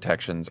DACA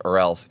protections, or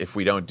else if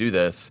we don't do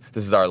this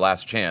is our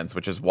last chance,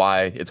 which is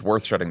why it's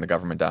worth shutting the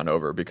government down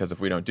over, because if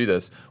we don't do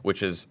this,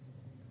 which is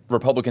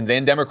Republicans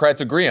and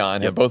Democrats agree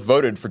on, have both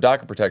voted for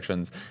DACA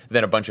protections,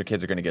 then a bunch of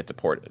kids are going to get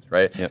deported,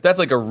 right? Yep. That's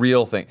like a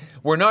real thing.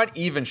 We're not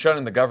even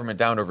shutting the government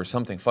down over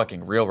something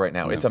fucking real right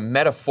now. It's a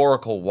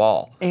metaphorical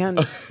wall.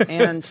 And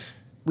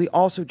we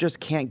also just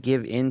can't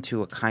give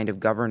into a kind of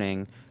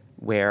governing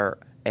where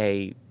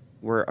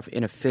we're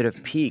in a fit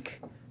of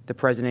pique, the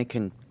president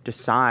can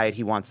decide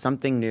he wants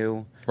something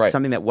new,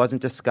 something that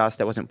wasn't discussed,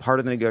 that wasn't part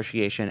of the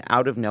negotiation,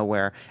 out of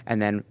nowhere,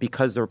 and then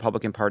because the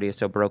Republican Party is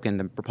so broken,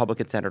 the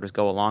Republican senators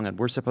go along and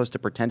we're supposed to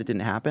pretend it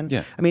didn't happen.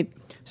 Yeah. I mean,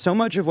 so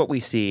much of what we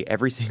see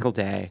every single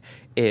day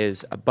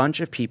is a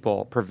bunch of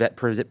people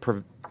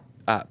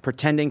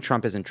pretending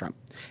Trump isn't Trump.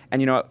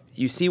 And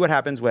you see what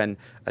happens when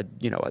a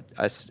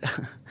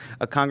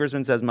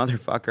congressman says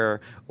motherfucker,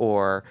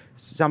 or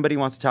somebody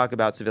wants to talk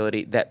about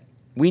civility, that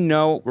we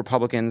know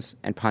Republicans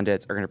and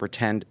pundits are going to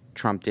pretend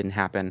Trump didn't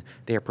happen.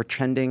 They are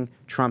pretending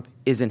Trump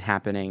isn't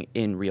happening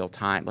in real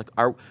time. Like,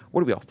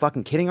 what are we all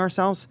fucking kidding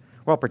ourselves?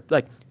 We're all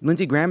like,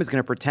 Lindsey Graham is going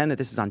to pretend that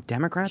this is on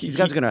Democrats. These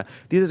guys are going to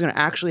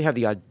actually have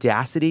the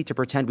audacity to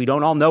pretend we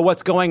don't all know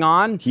what's going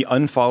on. He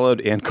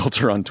unfollowed Ann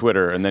Coulter on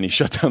Twitter, and then he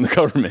shut down the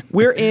government.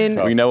 We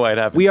know why it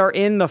happened. We are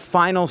in the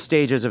final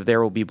stages of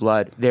There Will Be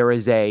Blood. There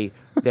is a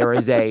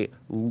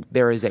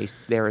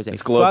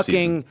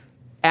fucking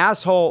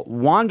asshole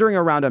wandering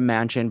around a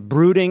mansion,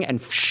 brooding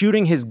and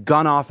shooting his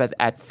gun off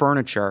at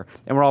furniture,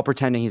 and we're all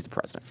pretending he's the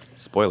president.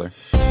 Spoiler.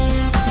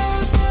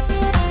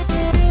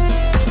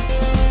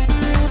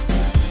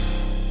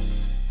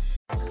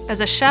 As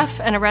a chef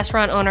and a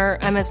restaurant owner,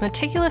 I'm as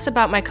meticulous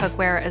about my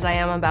cookware as I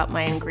am about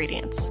my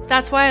ingredients.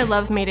 That's why I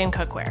love Made in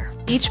Cookware.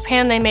 Each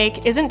pan they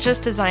make isn't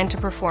just designed to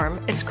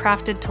perform, it's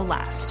crafted to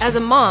last. As a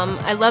mom,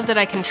 I love that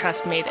I can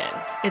trust Made In.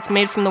 It's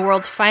made from the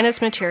world's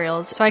finest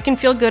materials, so I can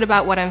feel good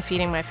about what I'm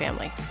feeding my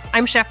family.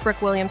 I'm Chef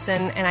Brooke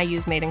Williamson, and I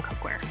use Made in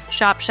Cookware.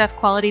 Shop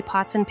chef-quality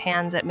pots and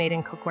pans at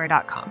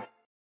madeincookware.com.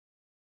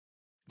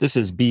 This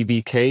is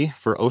BVK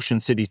for Ocean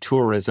City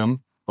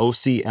Tourism,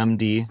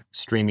 OCMD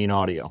Streaming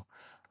Audio.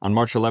 On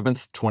March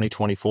 11th,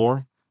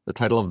 2024, the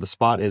title of the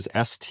spot is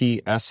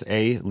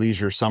STSA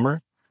Leisure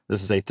Summer.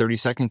 This is a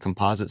 30-second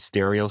composite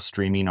stereo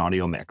streaming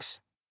audio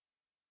mix.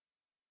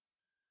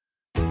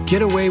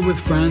 Get away with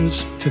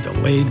friends to the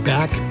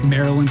laid-back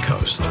Maryland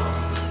coast,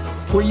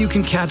 where you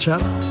can catch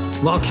up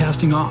while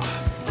casting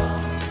off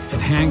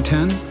and hang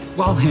 10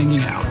 while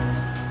hanging out,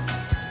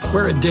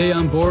 where a day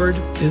on board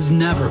is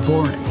never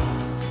boring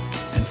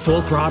and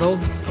full throttle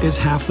is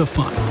half the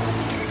fun,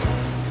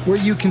 where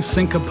you can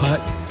sink a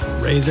putt,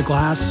 raise a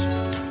glass,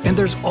 and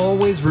there's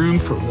always room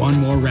for one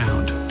more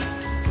round.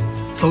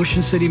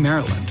 Ocean City,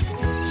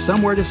 Maryland.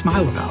 Somewhere to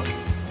smile about.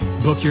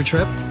 Book your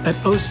trip at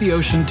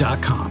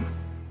OCOcean.com.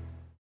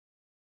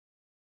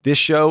 This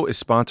show is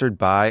sponsored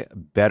by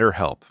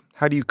BetterHelp.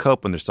 How do you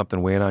cope when there's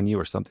something weighing on you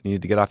or something you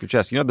need to get off your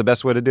chest? You know the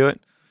best way to do it?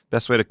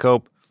 Best way to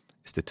cope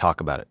is to talk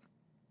about it.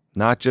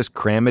 Not just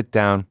cram it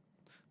down,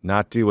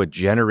 not do what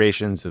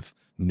generations of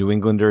New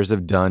Englanders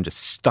have done, just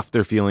stuff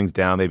their feelings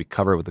down, maybe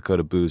cover it with a coat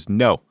of booze.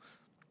 No.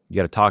 You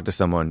got to talk to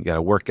someone. You got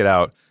to work it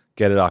out,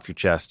 get it off your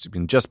chest.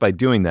 And just by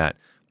doing that,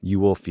 you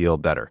will feel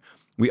better.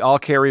 We all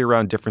carry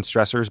around different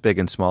stressors, big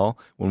and small.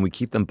 When we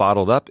keep them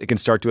bottled up, it can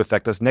start to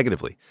affect us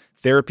negatively.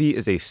 Therapy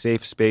is a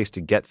safe space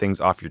to get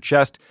things off your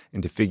chest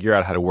and to figure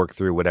out how to work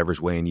through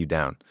whatever's weighing you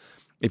down.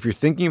 If you're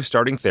thinking of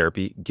starting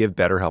therapy, give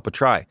BetterHelp a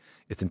try.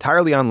 It's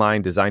entirely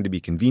online, designed to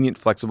be convenient,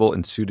 flexible,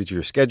 and suited to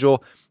your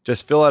schedule.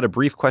 Just fill out a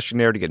brief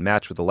questionnaire to get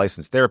matched with a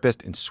licensed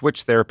therapist and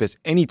switch therapists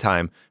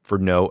anytime for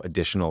no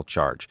additional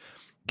charge.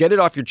 Get it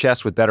off your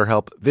chest with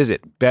BetterHelp.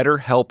 Visit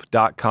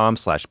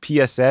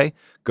betterhelp.com/PSA.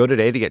 Go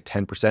today to get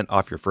 10%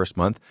 off your first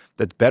month.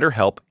 That's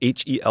BetterHelp,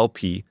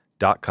 HELP.com/PSA.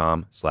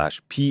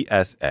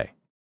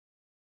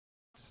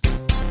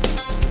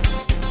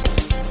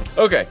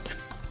 Okay,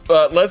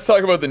 let's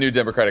talk about the new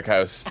Democratic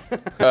House.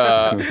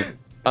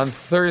 On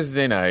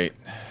Thursday night,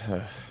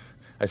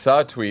 I saw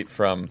a tweet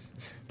from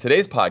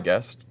today's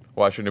podcast,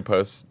 Washington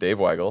Post, Dave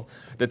Weigel,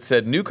 that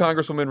said, new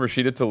Congresswoman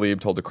Rashida Tlaib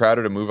told the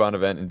Crowder to Move On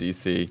event in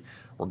D.C.,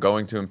 we're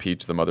going to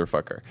impeach the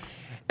motherfucker.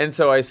 And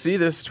so I see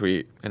this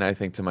tweet, and I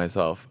think to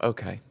myself,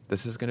 okay,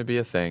 this is going to be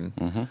a thing.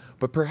 Mm-hmm.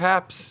 But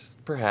perhaps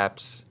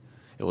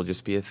it will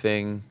just be a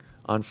thing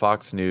on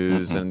Fox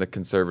News and in the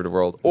conservative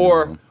world.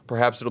 Or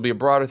perhaps it'll be a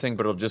broader thing,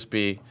 but it'll just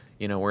be,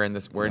 we're in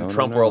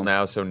Trump world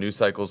now, so news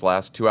cycles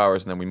last 2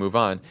 hours and then we move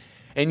on.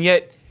 And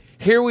yet,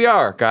 here we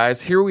are,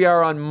 guys. Here we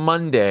are on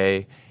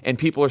Monday, and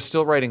people are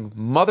still writing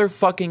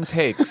motherfucking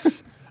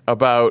takes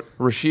about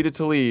Rashida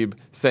Tlaib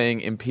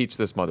saying, impeach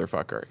this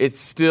motherfucker. It's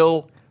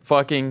still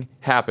fucking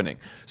happening.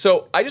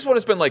 So I just want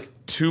to spend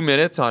 2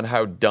 minutes on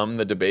how dumb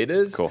the debate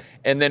is. Cool.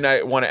 And then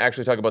I want to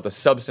actually talk about the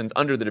substance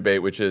under the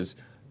debate, which is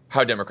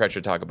how Democrats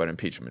should talk about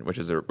impeachment, which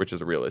is a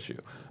real issue.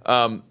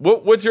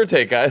 What's your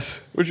take,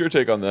 guys? What's your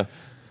take on the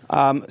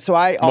So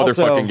I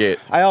motherfucking gate?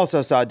 I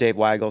also saw Dave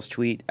Weigel's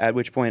tweet, at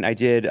which point I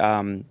did.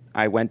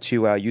 I went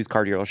to a used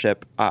car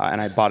dealership and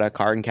I bought a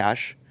car in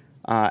cash.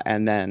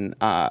 And then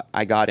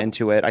I got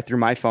into it. I threw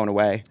my phone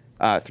away,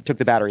 took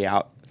the battery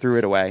out, threw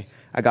it away.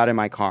 I got in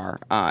my car,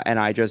 and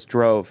I just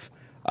drove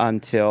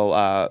until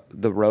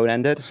the road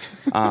ended.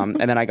 And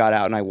then I got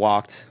out and I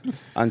walked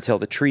until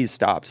the trees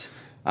stopped.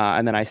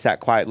 And then I sat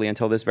quietly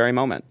until this very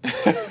moment.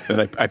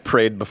 And I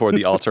prayed before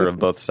the altar of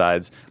both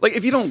sides.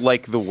 If you don't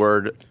like the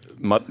word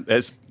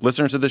as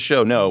listeners of this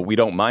show know, we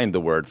don't mind the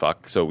word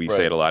fuck, so we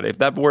say it a lot. If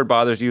that word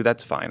bothers you,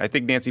 that's fine. I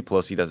think Nancy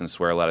Pelosi doesn't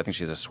swear a lot. I think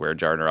she has a swear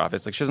jar in her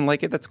office. Like, she doesn't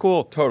like it. That's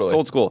cool. Totally. It's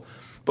old school.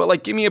 But,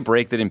 like, give me a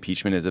break that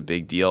impeachment is a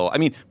big deal. I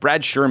mean,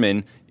 Brad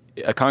Sherman,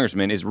 a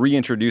congressman, is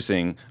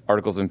reintroducing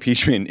articles of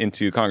impeachment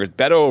into Congress.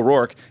 Beto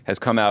O'Rourke has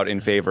come out in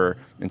favor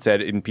and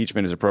said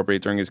impeachment is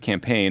appropriate during his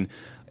campaign.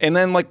 And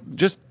then, like,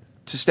 just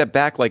to step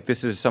back, like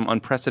this is some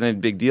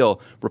unprecedented big deal,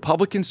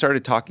 Republicans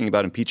started talking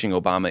about impeaching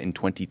Obama in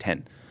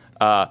 2010.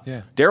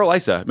 Darrell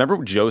Issa,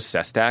 remember Joe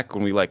Sestak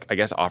when we I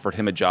guess offered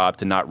him a job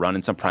to not run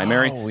in some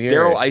primary? Oh, weird.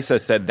 Darrell Issa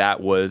said that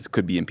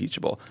could be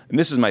impeachable. And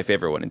this is my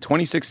favorite one. In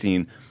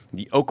 2016,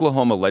 the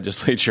Oklahoma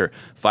legislature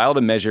filed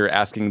a measure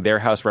asking their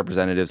House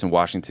representatives in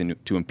Washington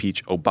to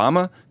impeach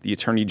Obama, the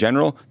Attorney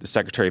General, the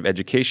Secretary of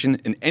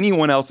Education, and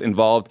anyone else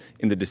involved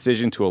in the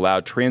decision to allow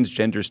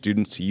transgender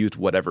students to use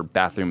whatever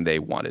bathroom they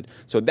wanted.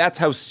 So that's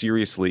how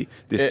seriously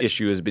this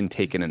issue has been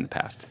taken in the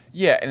past.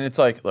 Yeah, and it's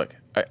like, look,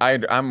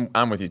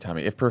 I'm with you,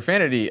 Tommy. If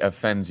profanity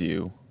offends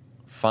you,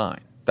 fine.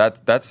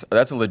 That's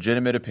a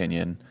legitimate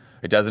opinion.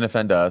 It doesn't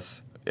offend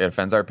us. It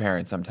offends our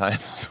parents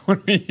sometimes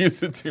when we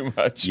use it too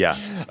much. Yeah.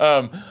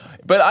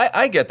 But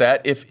I get that.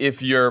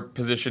 If your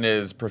position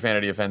is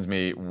profanity offends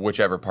me,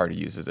 whichever party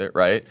uses it,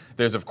 right?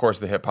 There's, of course,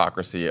 the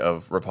hypocrisy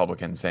of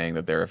Republicans saying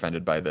that they're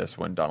offended by this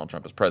when Donald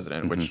Trump is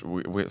president, which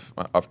we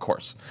of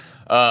course.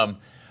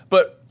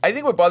 But I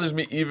think what bothers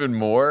me even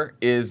more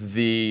is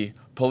the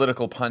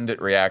political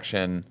pundit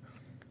reaction.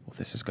 Well,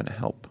 this is going to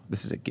help.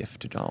 This is a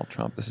gift to Donald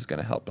Trump. This is going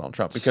to help Donald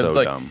Trump. Because so it's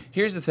like, dumb.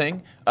 Here's the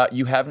thing.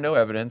 You have no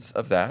evidence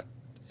of that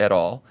at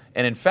all.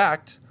 And in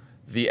fact,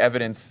 the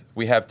evidence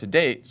we have to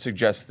date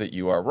suggests that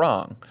you are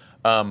wrong.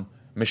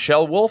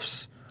 Michelle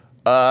Wolf's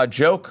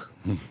joke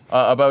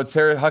about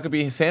Sarah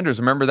Huckabee Sanders,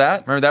 remember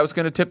that? Remember that was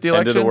going to tip the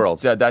election? End of the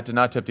world. That did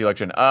not tip the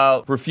election.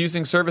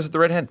 Refusing service at the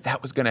Red Hen,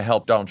 that was going to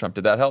help Donald Trump.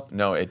 Did that help?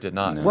 No, it did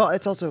not. No. Well,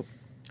 it's also...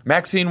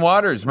 Maxine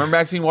Waters. Remember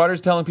Maxine Waters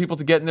telling people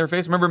to get in their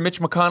face? Remember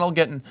Mitch McConnell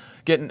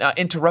getting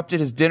interrupted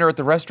his dinner at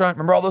the restaurant?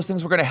 Remember all those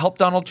things were going to help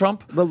Donald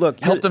Trump? But look,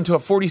 helped him to a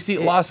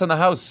 40-seat loss in the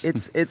House.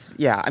 It's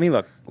yeah. I mean,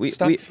 look,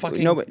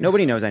 fucking...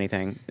 nobody knows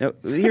anything. No,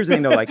 here's the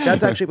thing, though. Like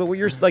that's actually, but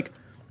you're like,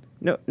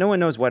 no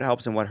one knows what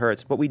helps and what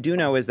hurts. What we do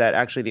know is that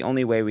actually the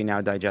only way we now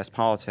digest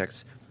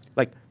politics,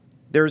 like,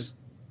 there's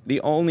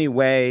the only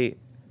way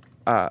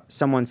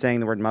someone saying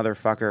the word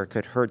motherfucker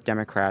could hurt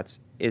Democrats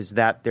is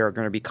that there are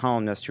going to be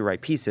columnists who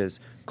write pieces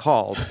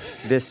called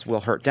 "This Will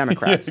Hurt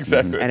Democrats," yes,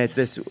 exactly. And it's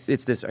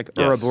this like,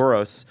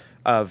 Ouroboros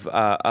of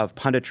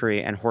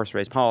punditry and horse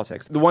race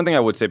politics. The one thing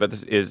I would say about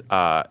this is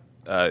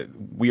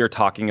we are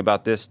talking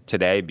about this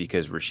today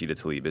because Rashida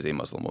Tlaib is a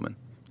Muslim woman,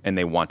 and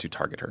they want to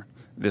target her.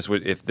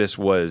 If this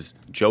was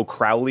Joe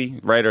Crowley,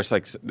 right? Or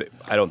like,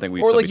 I don't think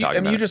we'd still be talking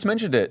about it. You just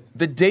mentioned it.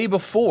 The day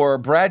before,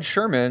 Brad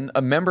Sherman,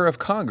 a member of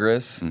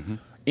Congress,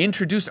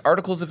 introduced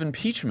articles of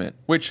impeachment,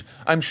 which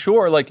I'm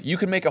sure, like, you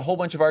could make a whole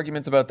bunch of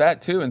arguments about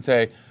that too and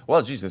say,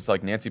 well, geez, it's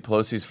like Nancy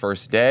Pelosi's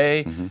first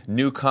day,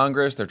 new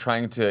Congress, they're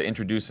trying to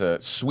introduce a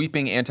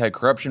sweeping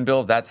anti-corruption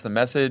bill, that's the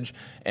message,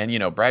 and,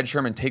 Brad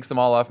Sherman takes them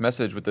all off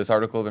message with this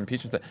article of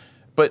impeachment.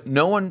 But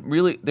no one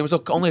really, there was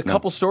only a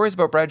couple stories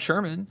about Brad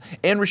Sherman,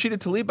 and Rashida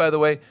Tlaib, by the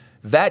way,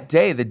 that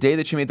day, the day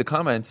that she made the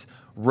comments,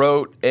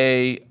 wrote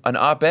an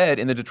op-ed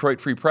in the Detroit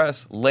Free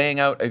Press laying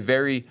out a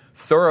very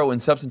thorough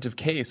and substantive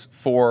case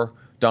for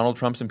Donald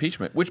Trump's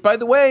impeachment, which, by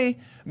the way,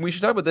 we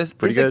should talk about this,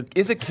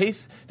 is a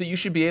case that you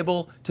should be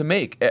able to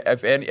make.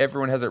 If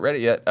everyone hasn't read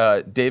it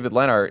yet, David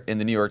Leonhardt in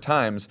the New York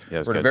Times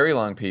wrote a very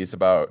long piece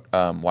about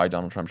why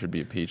Donald Trump should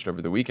be impeached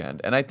over the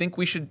weekend. And I think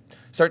we should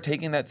start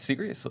taking that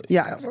seriously.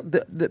 Yeah, also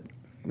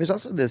there's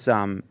also this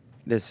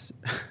this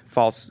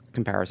false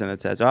comparison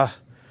that says,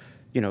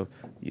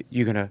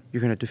 you're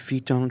gonna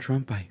defeat Donald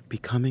Trump by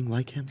becoming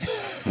like him,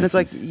 and it's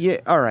like, yeah,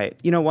 all right.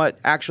 You know what?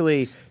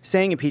 Actually,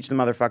 saying impeach the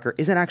motherfucker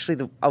isn't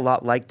actually a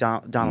lot like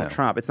Donald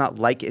Trump. It's not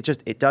like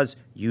it does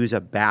use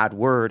a bad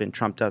word, and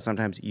Trump does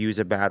sometimes use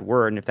a bad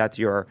word, and if that's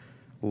your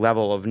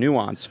level of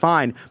nuance,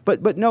 fine.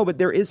 But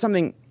there is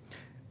something.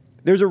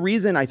 There's a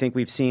reason I think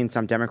we've seen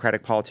some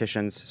Democratic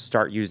politicians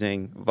start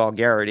using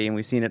vulgarity, and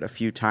we've seen it a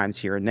few times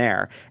here and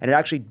there, and it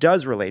actually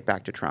does relate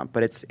back to Trump.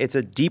 But it's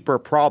a deeper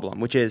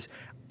problem, which is,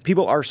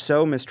 people are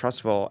so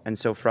mistrustful and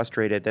so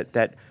frustrated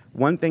that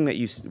one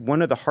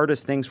of the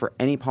hardest things for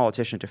any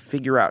politician to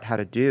figure out how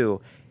to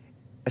do,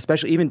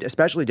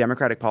 especially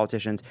Democratic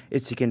politicians,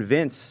 is to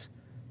convince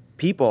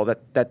people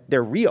that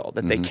they're real,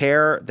 that they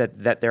care,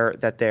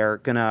 that they're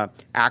gonna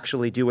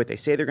actually do what they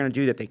say they're gonna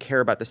do, that they care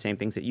about the same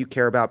things that you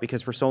care about.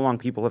 Because for so long,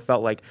 people have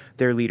felt like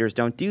their leaders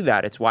don't do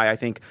that. It's why I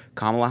think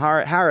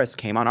Kamala Harris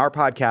came on our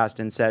podcast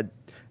and said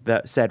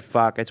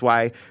fuck. It's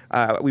why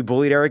we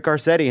bullied Eric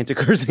Garcetti into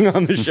cursing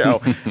on the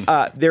show.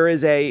 There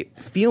is a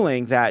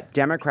feeling that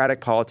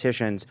Democratic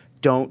politicians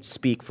don't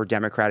speak for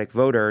Democratic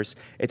voters.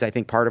 It's, I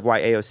think, part of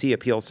why AOC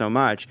appeals so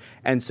much.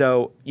 And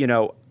so,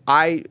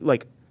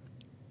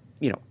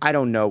 I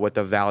don't know what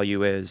the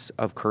value is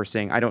of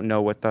cursing. I don't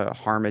know what the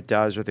harm it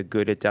does or the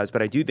good it does,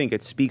 but I do think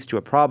it speaks to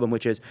a problem,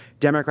 which is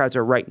Democrats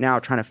are right now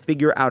trying to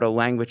figure out a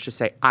language to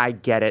say, I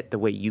get it the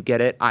way you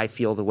get it, I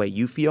feel the way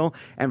you feel.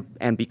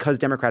 And because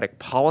Democratic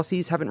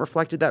policies haven't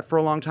reflected that for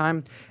a long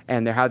time,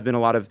 and there have been a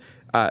lot of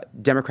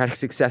Democratic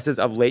successes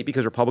of late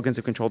because Republicans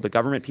have controlled the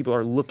government, people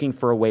are looking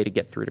for a way to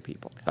get through to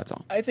people. That's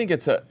all. I think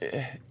it's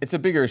a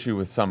bigger issue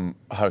with some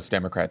House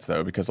Democrats,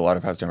 though, because a lot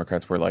of House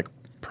Democrats were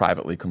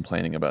privately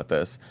complaining about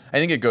this. I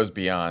think it goes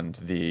beyond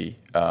the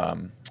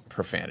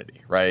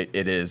profanity, right?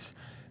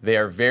 They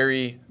are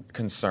very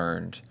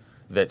concerned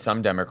that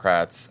some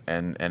Democrats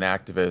and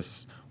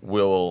activists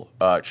will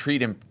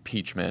treat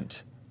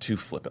impeachment too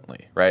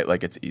flippantly, right?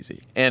 Like it's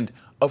easy. And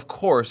of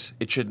course,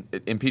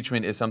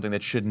 impeachment is something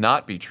that should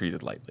not be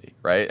treated lightly,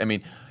 right? I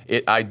mean,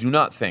 I do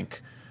not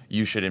think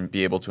you shouldn't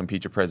be able to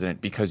impeach a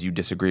president because you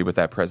disagree with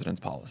that president's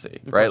policy,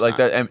 right? Like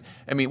that.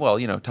 I mean, well,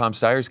 Tom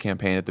Steyer's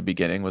campaign at the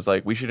beginning was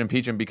like, we should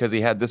impeach him because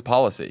he had this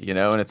policy,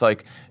 and it's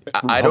like,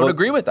 I don't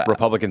agree with that.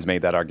 Republicans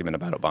made that argument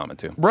about Obama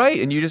too, right?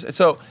 And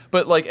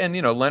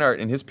Lennart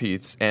in his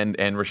piece and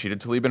Rashida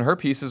Tlaib in her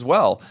piece as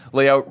well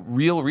lay out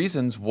real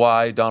reasons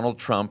why Donald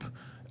Trump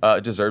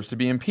deserves to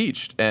be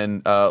impeached.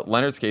 And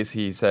Lennart's case,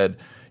 he said,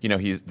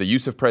 he's the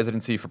use of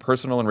presidency for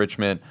personal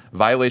enrichment,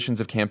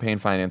 violations of campaign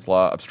finance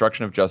law,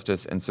 obstruction of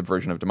justice, and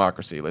subversion of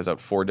democracy. He lays out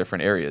 4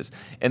 different areas.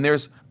 And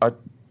there's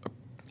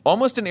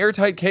almost an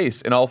airtight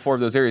case in all 4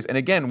 of those areas. And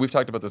again, we've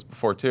talked about this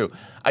before too.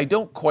 I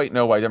don't quite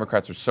know why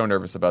Democrats are so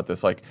nervous about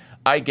this.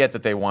 I get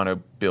that they want to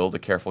build a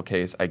careful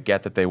case. I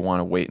get that they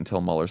want to wait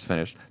until Mueller's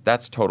finished.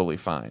 That's totally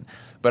fine.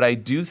 But I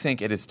do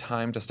think it is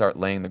time to start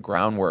laying the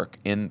groundwork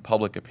in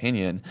public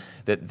opinion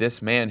that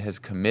this man has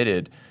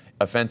committed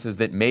offenses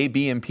that may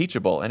be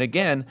impeachable. And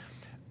again,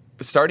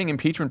 starting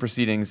impeachment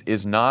proceedings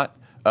is not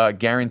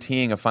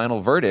guaranteeing a final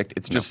verdict.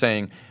 It's just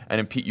saying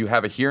you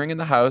have a hearing in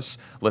the House.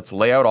 Let's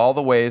lay out all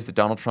the ways that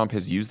Donald Trump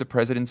has used the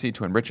presidency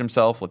to enrich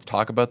himself. Let's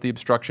talk about the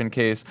obstruction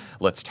case.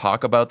 Let's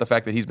talk about the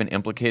fact that he's been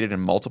implicated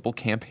in multiple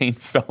campaign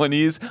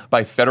felonies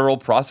by federal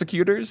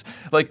prosecutors.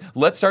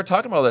 Let's start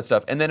talking about all that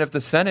stuff. And then if the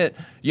Senate,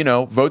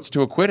 votes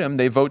to acquit him,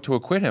 they vote to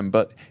acquit him.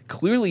 But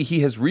clearly he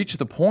has reached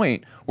the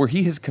point where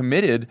he has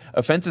committed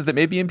offenses that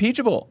may be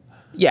impeachable.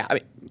 Yeah, I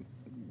mean,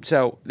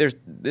 so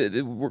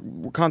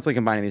we're constantly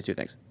combining these two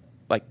things.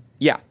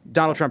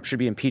 Donald Trump should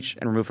be impeached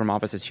and removed from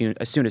office as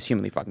soon as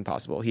humanly fucking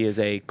possible. He is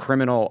a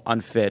criminal,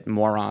 unfit,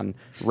 moron,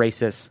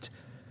 racist,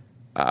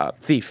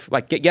 thief.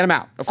 Get him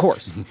out, of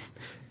course.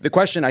 The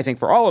question, I think,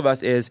 for all of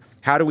us is,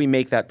 how do we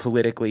make that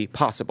politically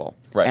possible?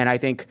 Right. And I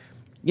think,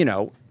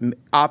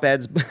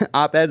 op-eds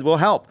will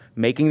help.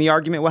 Making the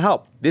argument will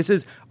help.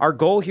 Our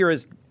goal here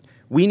is,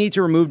 we need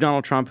to remove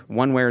Donald Trump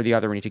one way or the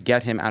other. We need to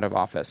get him out of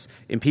office.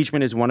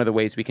 Impeachment is one of the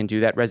ways we can do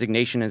that.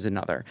 Resignation is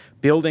another.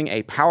 Building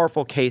a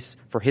powerful case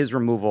for his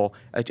removal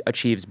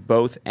achieves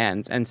both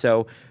ends. And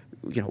so,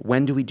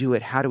 when do we do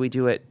it? How do we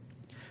do it?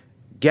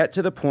 Get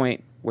to the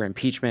point where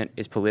impeachment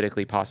is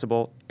politically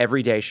possible.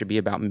 Every day should be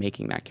about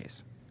making that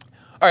case.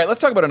 All right,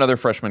 let's talk about another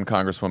freshman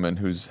congresswoman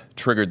who's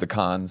triggered the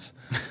cons.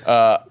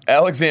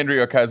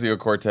 Alexandria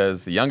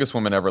Ocasio-Cortez, the youngest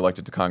woman ever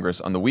elected to Congress.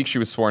 On the week she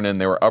was sworn in,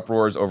 there were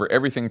uproars over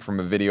everything from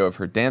a video of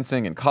her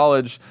dancing in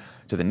college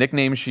to the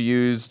nickname she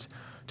used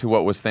to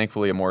what was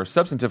thankfully a more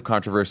substantive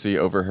controversy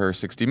over her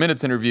 60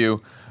 Minutes interview.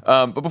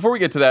 But before we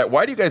get to that,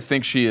 why do you guys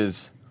think she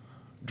is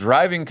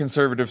driving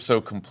conservatives so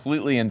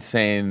completely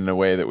insane in a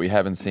way that we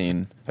haven't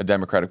seen a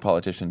Democratic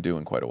politician do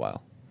in quite a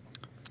while?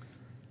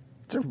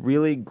 It's a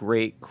really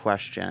great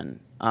question.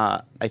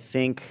 I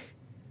think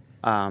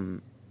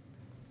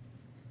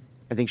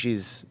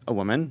she's a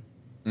woman.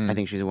 I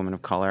think she's a woman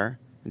of color.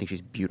 I think she's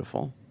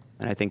beautiful,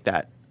 and I think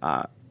that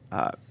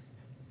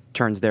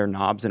turns their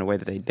knobs in a way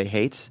that they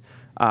hate.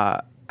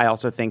 I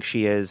also think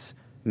she is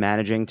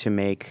managing to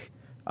make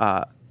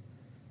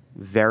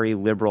very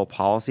liberal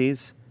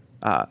policies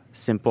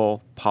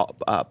simple,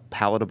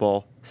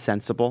 palatable,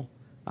 sensible,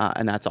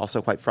 and that's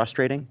also quite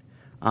frustrating.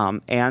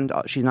 And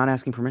she's not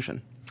asking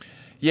permission.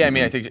 Yeah, I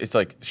mean, I think it's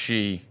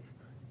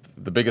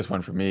the biggest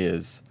one for me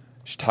is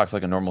she talks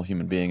like a normal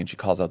human being and she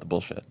calls out the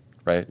bullshit,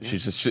 right? Yeah.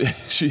 She's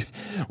just,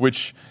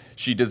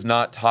 she does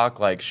not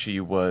talk like she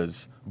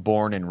was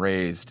born and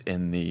raised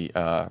in the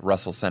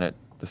Senate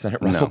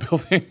Russell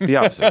building. The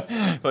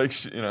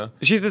opposite.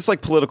 She's this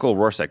political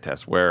Rorschach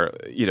test where,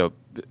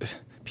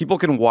 people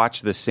can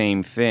watch the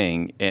same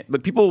thing,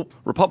 but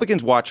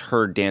Republicans watch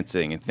her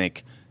dancing and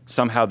think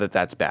somehow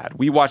that's bad.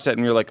 We watch that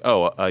and we're like,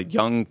 oh, a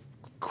young,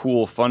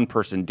 cool, fun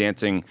person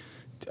dancing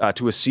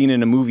to a scene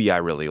in a movie I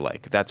really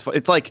like.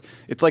 It's like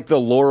the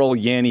Laurel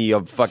Yanny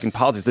of fucking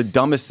politics, the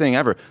dumbest thing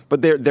ever.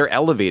 But they're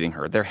elevating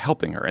her, they're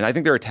helping her, and I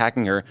think they're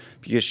attacking her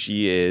because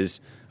she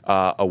is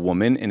a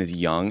woman and is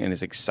young and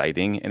is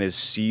exciting and has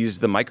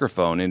seized the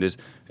microphone and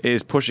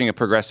is pushing a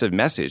progressive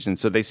message, and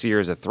so they see her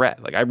as a threat.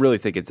 I really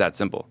think it's that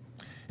simple.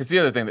 It's the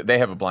other thing that they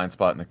have a blind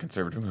spot in the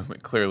conservative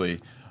movement.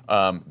 Clearly,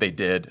 they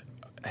did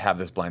have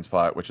this blind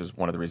spot, which is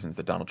one of the reasons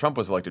that Donald Trump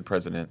was elected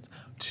president,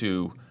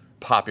 to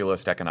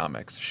populist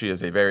economics. She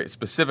is a very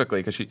specifically,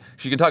 because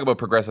she can talk about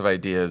progressive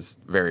ideas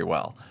very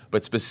well,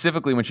 but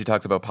specifically when she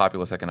talks about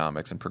populist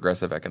economics and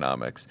progressive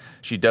economics,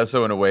 she does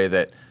so in a way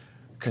that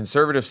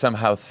conservatives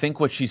somehow think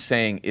what she's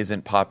saying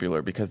isn't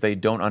popular because they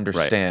don't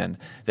understand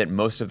that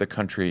most of the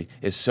country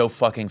is so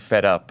fucking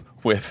fed up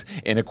with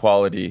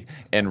inequality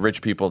and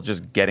rich people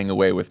just getting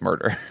away with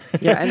murder.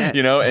 Yeah, and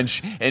you know, and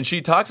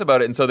she talks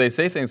about it, and so they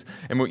say things,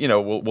 and you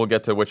know, we'll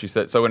get to what she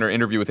said. So in her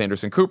interview with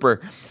Anderson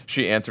Cooper,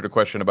 she answered a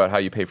question about how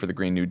you pay for the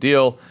Green New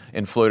Deal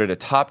and floated a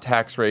top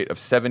tax rate of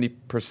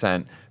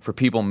 70% for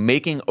people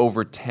making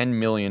over $10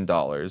 million,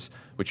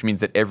 which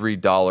means that every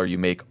dollar you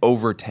make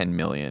over $10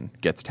 million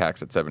gets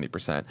taxed at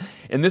 70%.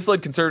 And this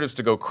led conservatives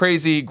to go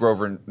crazy.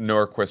 Grover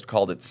Norquist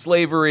called it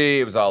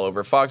slavery. It was all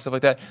over Fox, stuff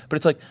like that. But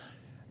it's like,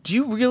 do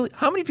you really?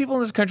 How many people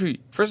in this country?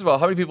 First of all,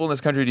 how many people in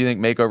this country do you think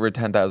make over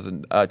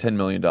 $10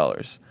 million?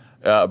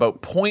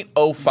 About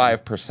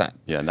 0.05%.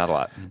 Yeah, not a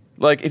lot.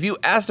 Like, if you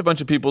asked a bunch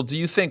of people, do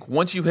you think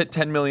once you hit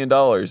 $10 million,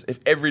 if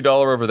every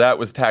dollar over that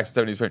was taxed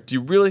 70%, do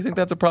you really think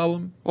that's a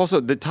problem? Also,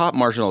 the top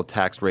marginal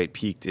tax rate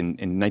peaked in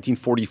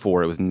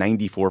 1944. It was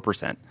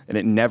 94%, and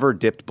it never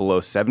dipped below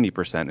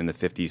 70% in the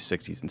 50s,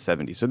 60s, and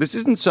 70s. So this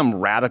isn't some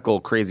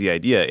radical, crazy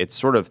idea. It's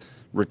sort of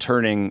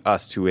returning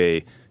us to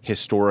a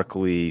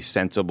historically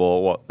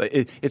sensible. Well,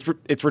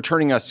 it's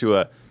returning us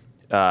to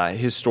a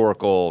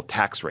historical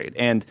tax rate,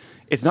 and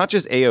it's not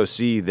just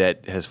AOC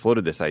that has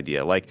floated this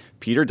idea. Like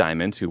Peter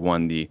Diamond, who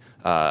won the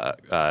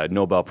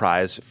Nobel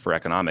Prize for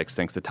Economics,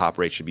 thinks the top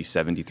rate should be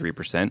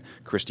 73%.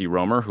 Christy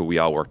Romer, who we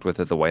all worked with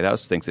at the White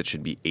House, thinks it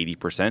should be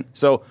 80%.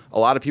 So a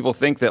lot of people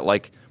think that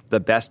like the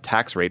best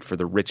tax rate for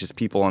the richest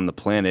people on the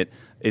planet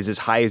is as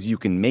high as you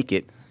can make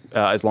it,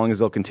 as long as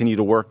they'll continue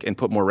to work and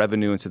put more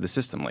revenue into the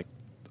system. Like,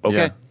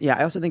 okay. Yeah,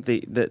 I also think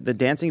the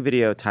dancing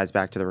video ties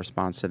back to the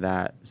response to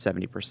that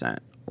 70%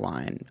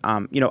 line.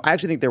 You know, I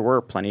actually think there were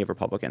plenty of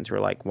Republicans who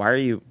were like, why are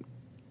you,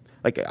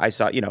 like I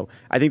saw, you know,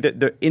 I think that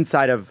the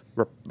inside of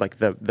like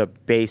the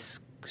base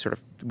sort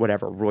of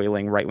whatever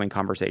roiling right-wing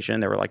conversation,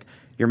 they were like,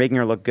 you're making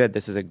her look good.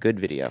 This is a good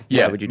video.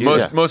 Yeah, why would you do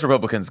that? Most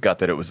Republicans got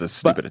that it was a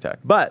stupid attack.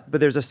 But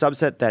there's a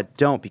subset that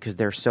don't because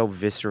they're so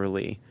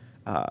viscerally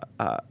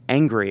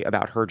angry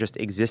about her just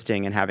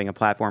existing and having a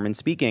platform and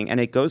speaking. And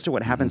it goes to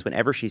what happens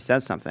whenever she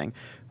says something,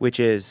 which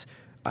is,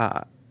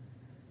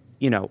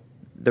 you know,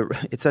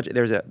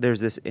 there's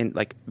this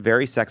like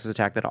very sexist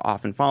attack that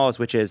often follows,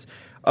 which is,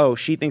 oh,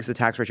 she thinks the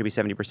tax rate should be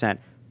 70%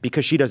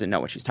 because she doesn't know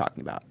what she's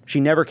talking about.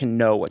 She never can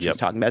know what she's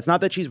talking about. It's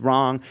not that she's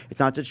wrong. It's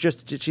not that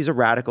she's a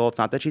radical. It's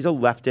not that she's a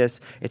leftist.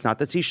 It's not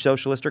that she's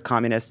socialist or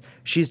communist.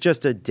 She's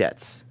just a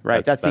ditz,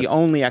 right? That's the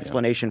only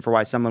explanation for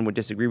why someone would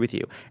disagree with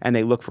you. And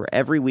they look for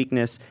every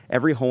weakness,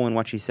 every hole in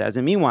what she says.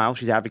 And meanwhile,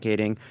 she's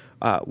advocating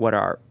what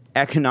are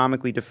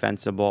economically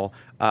defensible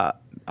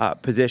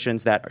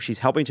positions that she's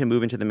helping to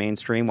move into the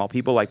mainstream, while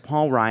people like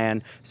Paul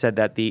Ryan said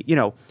that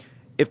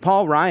if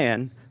Paul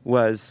Ryan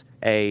was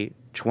a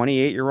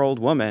 28-year-old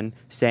woman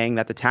saying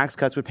that the tax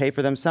cuts would pay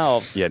for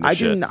themselves, I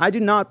do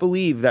not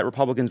believe that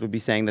Republicans would be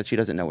saying that she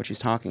doesn't know what she's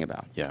talking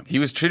about. Yeah, he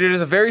was treated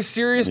as a very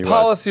serious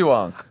policy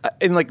wonk.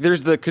 And like,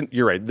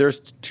 you're right. There's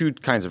two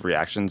kinds of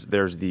reactions.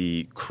 There's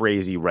the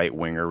crazy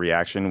right-winger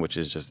reaction, which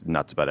is just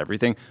nuts about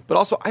everything. But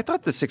also, I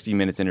thought the 60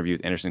 Minutes interview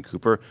with Anderson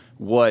Cooper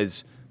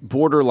was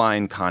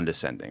borderline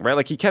condescending, right?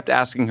 Like, he kept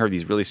asking her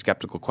these really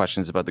skeptical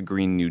questions about the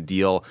Green New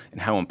Deal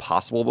and how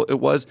impossible it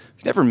was.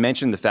 He never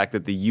mentioned the fact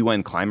that the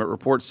UN climate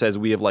report says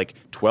we have like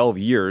 12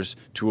 years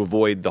to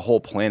avoid the whole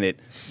planet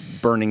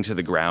burning to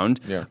the ground.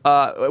 Yeah.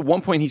 At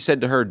one point he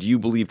said to her, do you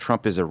believe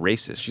Trump is a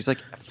racist? She's like,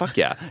 fuck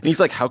yeah. And he's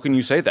like, how can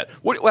you say that?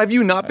 What, have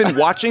you not been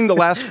watching the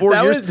last 4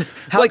 years?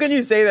 How can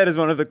you say that is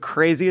one of the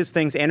craziest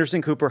things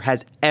Anderson Cooper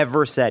has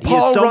ever said? He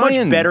Paul is so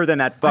Ryan. much better than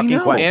that fucking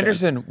question.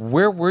 Anderson,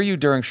 where were you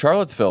during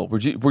Charlottesville?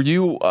 Were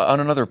you on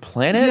another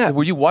planet? Yeah.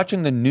 Were you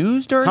watching the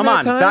news during that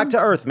time? Come on, back to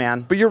earth,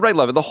 man. But you're right,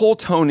 Leva. The whole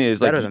tone is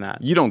better like, than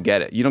that. You don't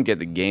get it. You don't get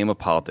the game of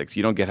politics.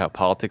 You don't get how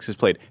politics is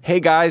played. Hey,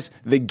 guys,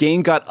 the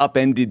game got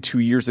upended 2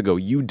 years ago.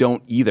 You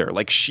don't either.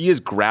 Like, she has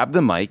grabbed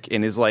the mic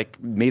and is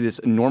like made this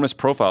enormous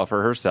profile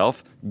for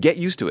herself. Get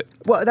used to it.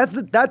 Well,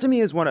 that to me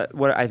is what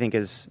I think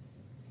is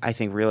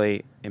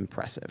really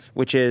impressive,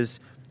 which is,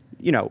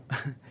 you know,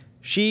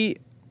 she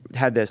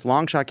had this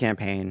long shot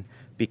campaign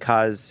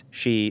because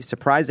she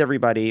surprised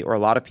everybody, or a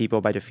lot of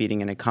people, by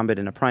defeating an incumbent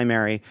in a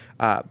primary,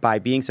 by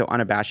being so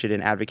unabashed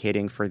and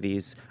advocating for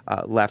these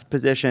left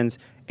positions,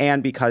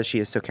 and because she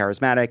is so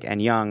charismatic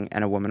and young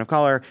and a woman of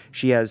color,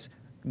 she has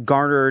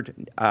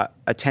garnered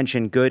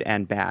attention, good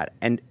and bad.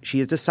 And she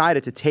has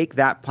decided to take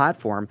that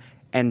platform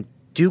and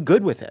do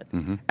good with it.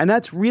 Mm-hmm. And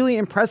that's really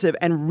impressive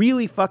and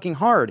really fucking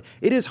hard.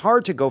 It is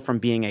hard to go from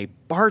being a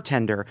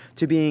bartender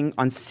to being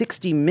on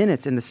 60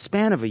 Minutes in the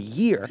span of a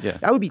year. Yeah.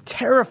 I would be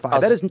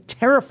terrified. That is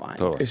terrifying.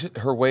 Totally.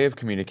 Her way of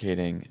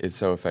communicating is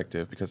so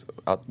effective because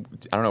I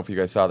don't know if you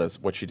guys saw this.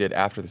 What she did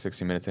after the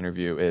 60 Minutes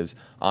interview is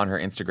on her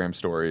Instagram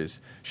stories,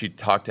 she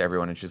talked to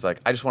everyone and she's like,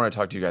 I just want to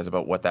talk to you guys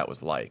about what that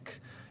was like.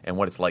 and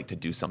what it's like to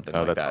do something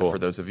like that's that. cool. For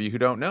those of you who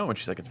don't know, and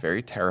she's like, it's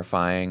very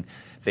terrifying.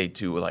 They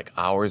do like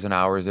hours and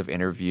hours of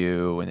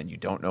interview, and then you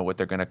don't know what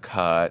they're going to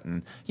cut.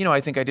 And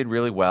I think I did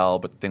really well,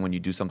 but the thing when you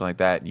do something like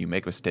that and you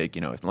make a mistake,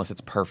 unless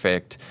it's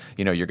perfect,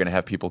 you're going to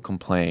have people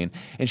complain.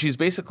 And she's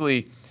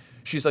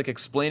like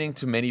explaining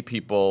to many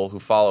people who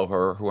follow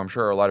her, who I'm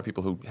sure are a lot of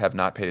people who have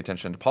not paid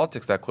attention to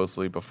politics that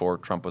closely before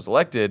Trump was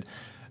elected.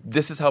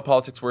 This is how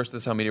politics works.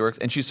 This is how media works.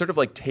 And she's sort of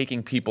like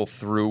taking people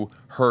through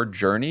her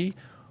journey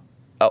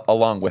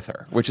along with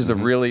her, which is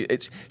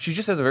she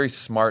just has a very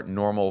smart,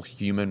 normal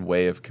human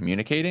way of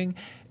communicating.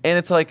 And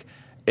it's like,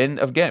 and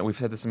again, we've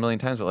said this a million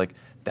times, but like,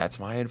 that's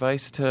my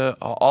advice to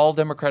all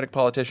Democratic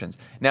politicians.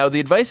 Now, the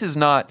advice is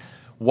not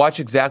watch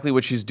exactly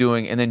what she's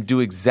doing and then do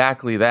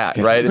exactly that,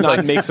 right? It's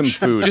like make some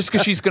food. Just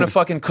because she's going to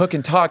fucking cook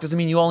and talk doesn't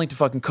mean you all need to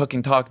fucking cook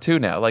and talk too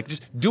now. Like,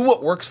 just do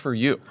what works for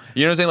you.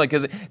 You know what I'm saying? Like,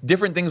 because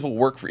different things will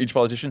work for each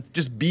politician.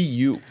 Just be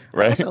you,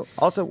 right?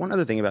 Also, one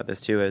other thing about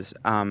this too is,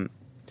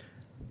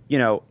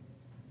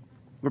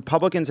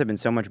 Republicans have been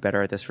so much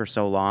better at this for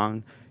so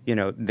long.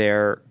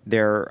 Their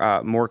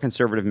more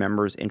conservative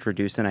members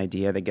introduce an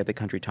idea, they get the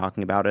country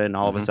talking about it, and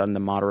all of a sudden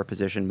the moderate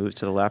position moves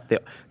to the left.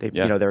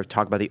 They're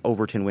talking about the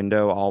Overton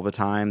window all the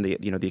time,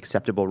 the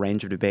acceptable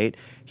range of debate.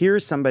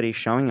 Here's somebody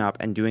showing up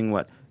and doing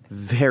what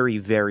very,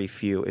 very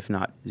few, if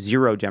not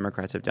zero,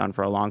 Democrats have done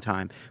for a long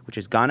time, which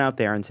has gone out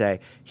there and say,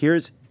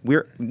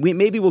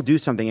 maybe we'll do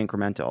something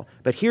incremental,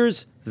 but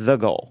here's the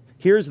goal.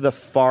 Here's the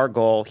far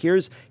goal.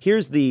 Here's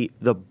the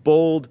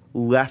bold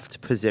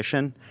left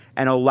position,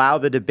 and allow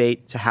the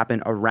debate to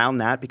happen around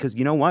that. Because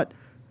you know what?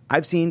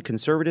 I've seen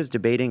conservatives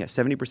debating a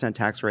 70%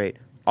 tax rate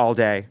all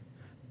day,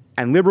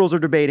 and liberals are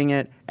debating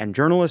it, and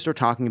journalists are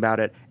talking about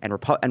it, and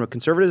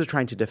conservatives are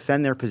trying to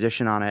defend their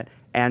position on it.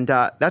 And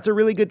that's a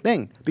really good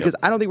thing, because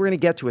I don't think we're going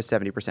to get to a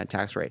 70%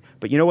 tax rate.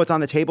 But you know what's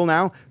on the table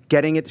now?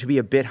 Getting it to be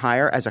a bit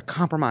higher as a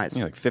compromise.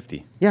 Yeah, like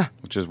 50. Yeah.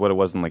 Which is what it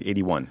was in like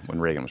 81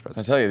 when Reagan was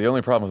president. I'll tell you, the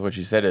only problem with what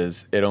she said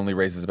is it only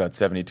raises about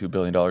 $72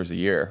 billion a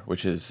year,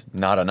 which is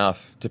not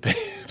enough to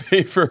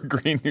pay for a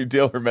Green New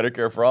Deal or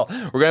Medicare for all.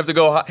 We're going to have to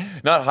go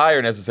not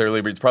higher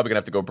necessarily, but it's probably going to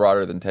have to go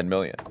broader than 10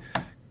 million.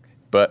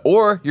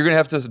 Or you're going to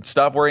have to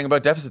stop worrying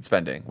about deficit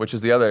spending, which is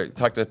the other.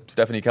 Talk to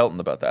Stephanie Kelton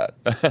about that.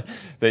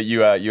 That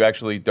you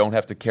actually don't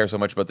have to care so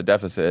much about the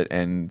deficit,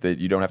 and that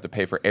you don't have to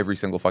pay for every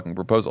single fucking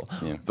proposal.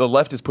 Yeah. The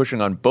left is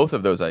pushing on both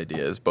of those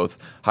ideas, both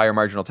higher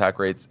marginal tax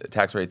rates,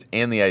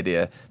 and the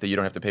idea that you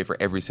don't have to pay for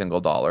every single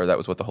dollar. That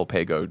was what the whole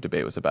pay-go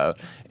debate was about.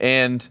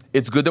 And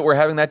it's good that we're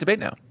having that debate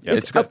now. Yeah,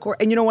 it's good. Of course.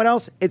 And you know what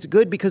else? It's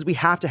good because we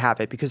have to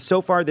have it. Because so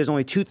far, there's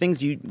only two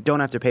things you don't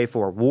have to pay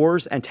for: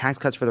 wars and tax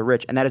cuts for the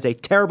rich. And that is a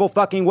terrible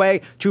fucking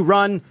way to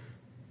run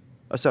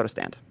a soda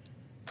stand.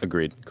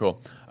 Agreed.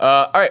 Cool.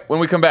 All right, when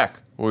we come back,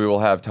 we will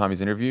have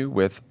Tommy's interview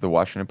with the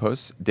Washington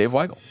Post's Dave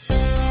Weigel.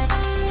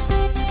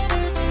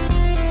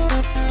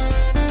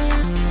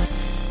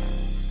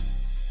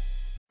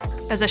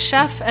 As a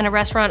chef and a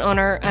restaurant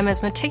owner, I'm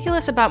as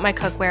meticulous about my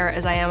cookware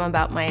as I am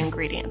about my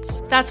ingredients.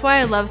 That's why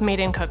I love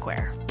Made in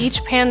Cookware.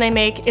 Each pan they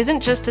make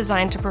isn't just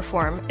designed to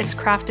perform, it's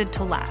crafted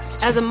to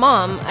last. As a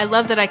mom, I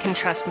love that I can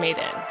trust Made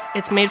In.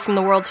 It's made from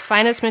the world's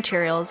finest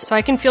materials, so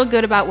I can feel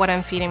good about what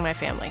I'm feeding my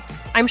family.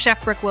 I'm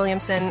Chef Brooke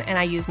Williamson, and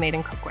I use Made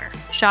in Cookware.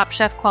 Shop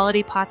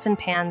chef-quality pots and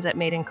pans at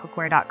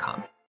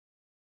madeincookware.com.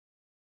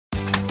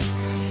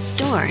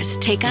 Doors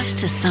take us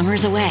to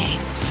summers away,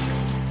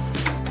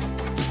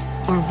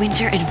 or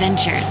winter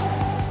adventures,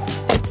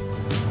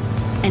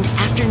 and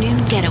afternoon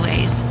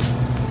getaways.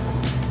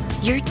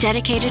 Your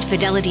dedicated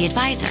Fidelity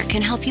advisor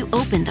can help you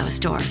open those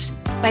doors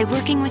by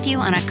working with you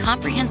on a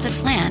comprehensive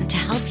plan to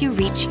help you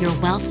reach your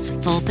wealth's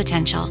full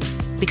potential.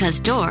 Because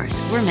doors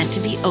were meant to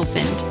be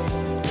opened.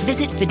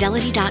 Visit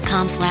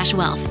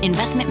fidelity.com/wealth.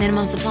 Investment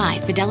minimum supply.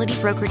 Fidelity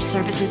Brokerage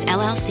Services,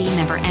 LLC,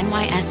 member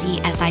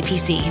NYSE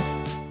SIPC.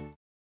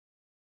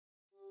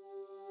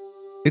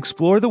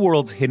 Explore the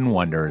world's hidden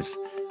wonders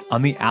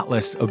on the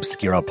Atlas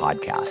Obscura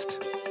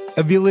podcast.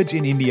 A village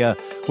in India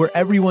where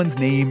everyone's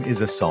name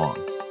is a song.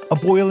 A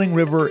boiling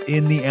river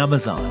in the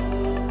Amazon.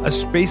 A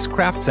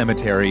spacecraft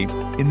cemetery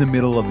in the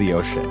middle of the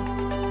ocean.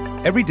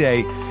 Every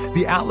day,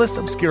 the Atlas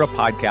Obscura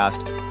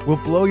podcast will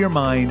blow your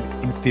mind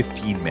in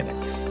 15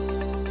 minutes.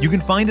 You can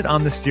find it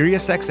on the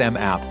SiriusXM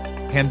app,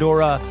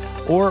 Pandora,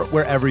 or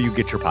wherever you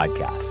get your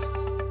podcasts.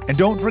 And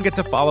don't forget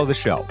to follow the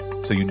show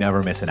so you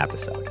never miss an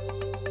episode.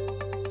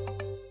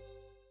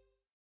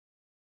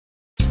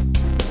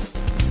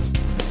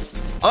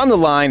 On the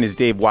line is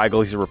Dave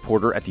Weigel. He's a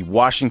reporter at the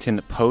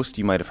Washington Post.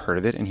 You might have heard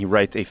of it. And he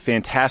writes a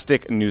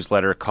fantastic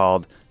newsletter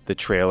called The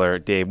Trailer.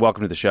 Dave,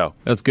 welcome to the show.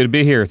 It's good to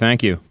be here.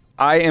 Thank you.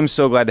 I am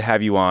so glad to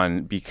have you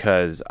on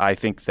because I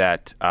think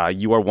that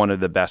you are one of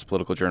the best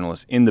political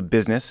journalists in the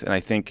business. And I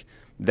think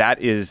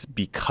that is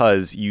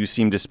because you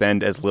seem to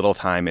spend as little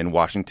time in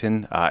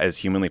Washington as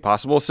humanly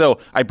possible. So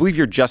I believe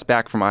you're just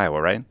back from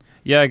Iowa, right?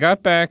 Yeah, I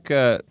got back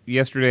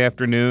yesterday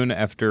afternoon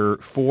after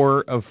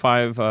 4 of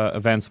 5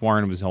 events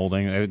Warren was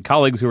holding. I had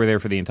colleagues who were there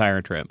for the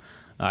entire trip.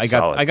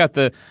 I got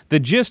the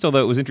gist,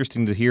 although it was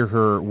interesting to hear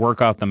her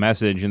work out the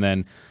message. And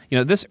then,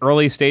 this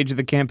early stage of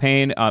the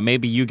campaign,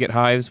 maybe you get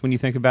hives when you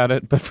think about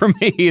it. But for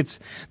me, it's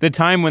the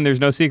time when there's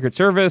no Secret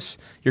Service.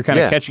 You're kind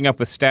of catching up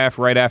with staff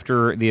right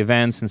after the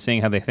events and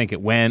seeing how they think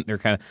it went.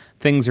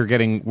 Things are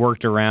getting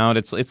worked around.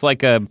 It's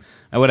like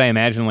what I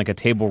imagine like a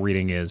table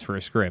reading is for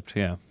a script.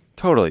 Yeah.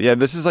 Totally. Yeah,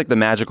 this is like the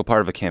magical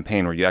part of a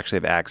campaign where you actually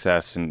have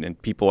access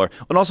and people are...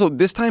 And also,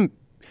 this time,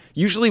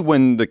 usually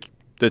when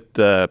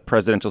the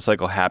presidential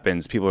cycle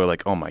happens, people are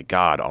like, oh my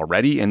God,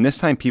 already? And this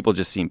time, people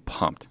just seem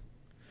pumped.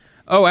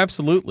 Oh,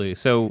 absolutely.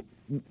 So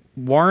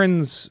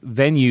Warren's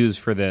venues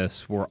for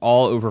this were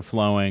all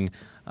overflowing.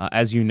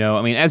 As you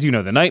know,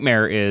 the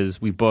nightmare is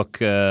we book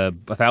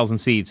 1,000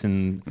 seats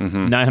and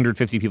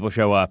 950 people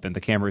show up and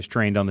the camera is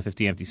trained on the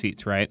 50 empty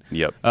seats, right?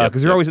 Yep.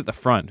 Because they're always at the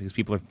front because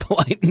people are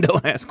polite and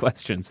don't ask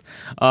questions.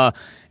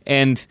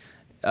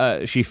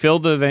 She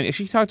filled the event.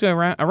 She talked to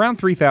around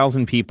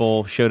 3,000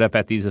 people showed up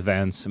at these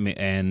events,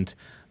 and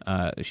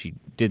she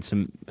did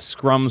some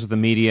scrums with the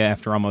media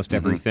after almost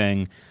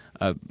everything.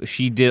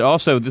 She did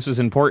also, this was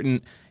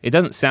important, it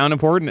doesn't sound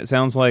important, it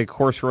sounds like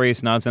horse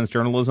race nonsense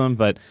journalism,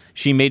 but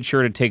she made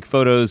sure to take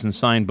photos and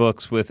sign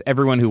books with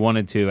everyone who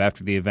wanted to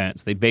after the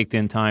events. They baked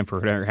in time for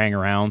her to hang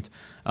around.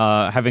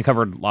 Having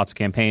covered lots of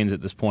campaigns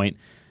at this point,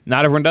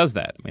 not everyone does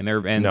that.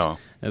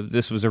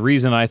 This was a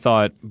reason I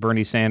thought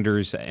Bernie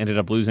Sanders ended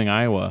up losing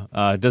Iowa.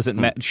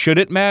 Should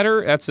it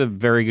matter? That's a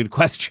very good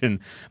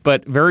question.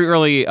 But very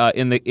early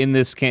in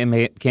this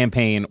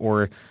campaign,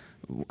 or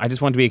I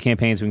just want to be a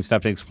campaign so we can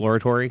stop being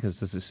exploratory because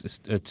this is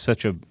it's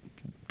such a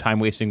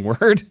time-wasting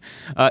word.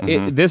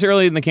 This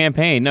early in the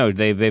campaign, no,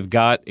 they've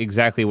got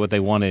exactly what they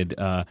wanted,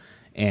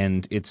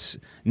 and it's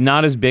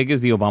not as big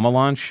as the Obama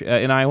launch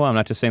in Iowa. I'm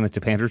not just saying that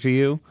to pander to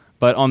you,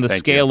 but on the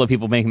scale of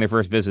people making their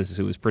first visits,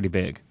 it was pretty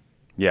big.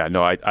 Yeah,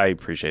 no, I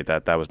appreciate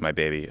that. That was my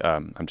baby.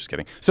 I'm just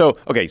kidding. So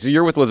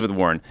you're with Elizabeth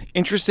Warren.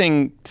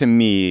 Interesting to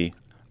me.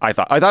 I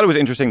thought it was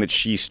interesting that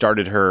she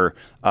started her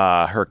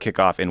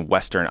kickoff in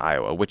Western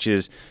Iowa, which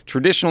is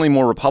traditionally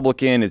more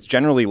Republican. It's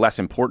generally less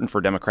important for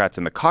Democrats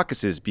in the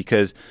caucuses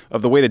because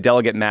of the way the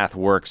delegate math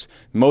works.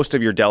 Most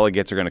of your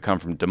delegates are going to come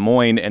from Des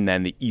Moines and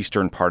then the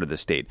eastern part of the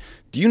state.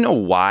 Do you know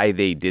why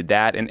they did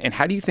that, and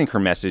how do you think her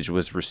message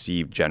was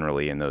received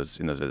generally in those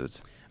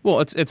visits? Well,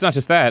 it's not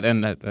just that,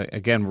 and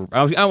again,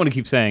 I want to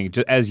keep saying,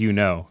 as you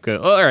know.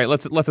 All right,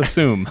 let's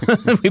assume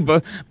we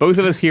both of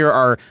us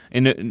here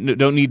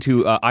don't need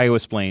to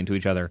Iowa-splain to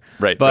each other,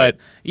 right? But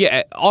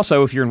yeah,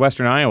 also if you're in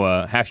Western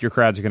Iowa, half your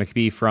crowds are going to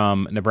be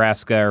from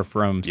Nebraska or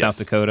from South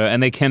Dakota,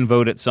 and they can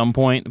vote at some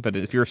point. But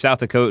if you're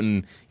South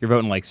Dakotan, you're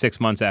voting like 6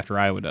 months after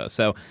Iowa does.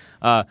 So,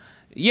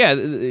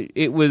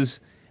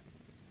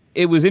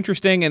 it was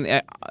interesting,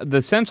 and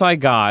the sense I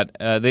got,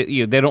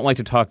 they don't like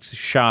to talk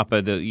shop.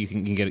 You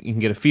can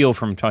get a feel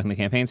from talking to the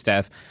campaign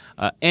staff.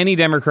 Any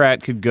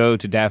Democrat could go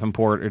to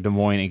Davenport or Des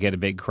Moines and get a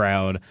big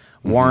crowd.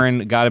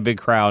 Warren got a big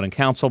crowd in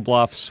Council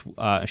Bluffs.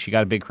 She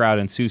got a big crowd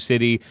in Sioux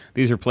City.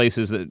 These are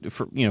places that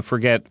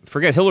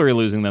forget Hillary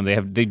losing them.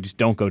 They just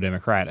don't go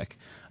Democratic.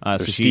 So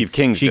Steve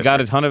King's she got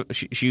a ton of.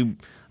 She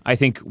I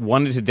think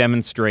wanted to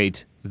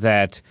demonstrate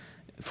that.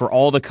 For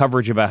all the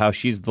coverage about how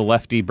she's the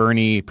lefty,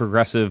 Bernie,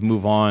 progressive,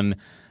 move on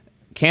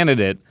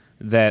candidate,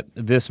 that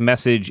this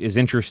message is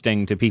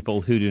interesting to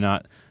people who do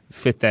not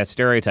fit that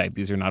stereotype.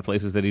 These are not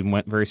places that even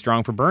went very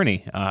strong for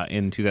Bernie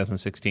in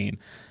 2016.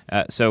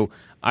 So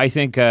I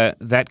think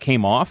that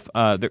came off.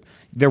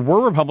 There were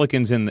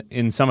Republicans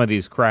in some of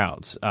these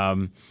crowds.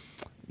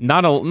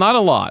 Not a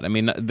lot. I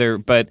mean,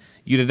 but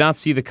you did not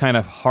see the kind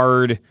of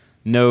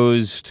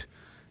hard-nosed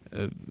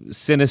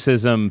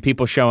cynicism,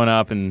 people showing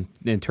up and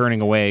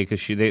turning away because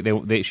she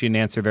didn't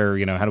answer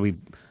their how do we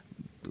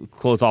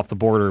close off the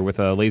border with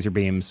laser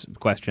beams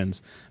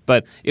questions.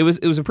 But it was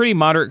a pretty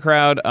moderate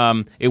crowd.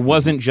 It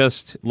wasn't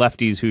just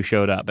lefties who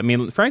showed up. I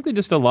mean, frankly,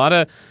 just a lot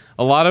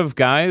of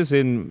guys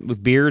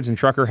with beards and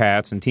trucker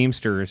hats and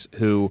Teamsters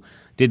who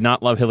did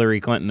not love Hillary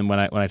Clinton when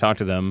I talked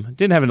to them.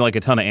 Didn't have like a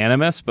ton of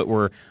animus, but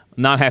were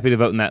not happy to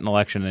vote in that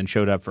election and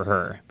showed up for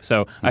her.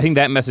 So I think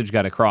that message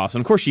got across.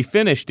 And of course, she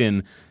finished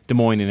in Des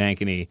Moines and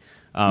Ankeny.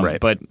 Right.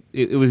 But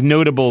it was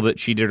notable that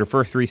she did her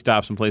first 3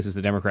 stops in places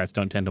the Democrats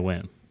don't tend to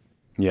win.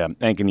 Yeah,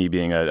 Ankeny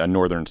being a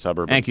northern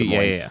suburb of Des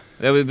Moines. Yeah.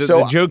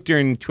 The joke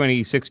during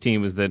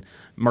 2016 was that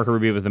Marco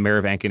Rubio was the mayor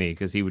of Ankeny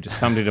because he would just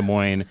come to Des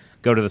Moines,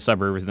 go to the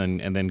suburbs,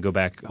 and then go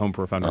back home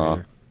for a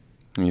fundraiser.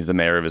 He's the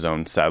mayor of his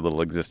own sad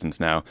little existence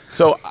now.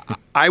 So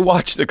I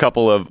watched a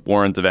couple of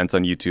Warren's events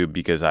on YouTube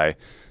because I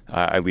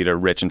lead a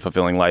rich and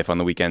fulfilling life on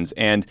the weekends.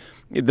 And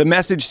the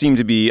message seemed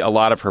to be a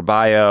lot of her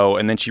bio,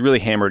 and then she really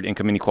hammered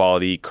income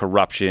inequality,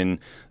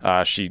 corruption.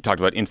 She talked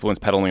about influence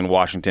peddling in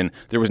Washington.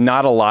 There was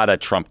not a lot of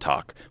Trump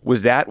talk.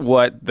 Was that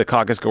what the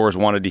caucus goers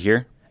wanted to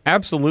hear?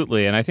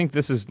 Absolutely, and I think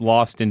this is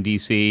lost in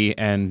D.C.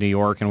 and New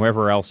York and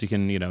wherever else you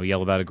can,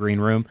 yell about a green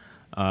room.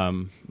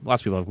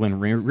 Lots of people have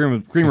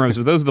green rooms,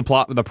 but those are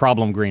the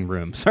problem green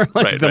rooms, are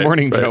like the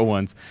morning Joe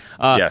ones.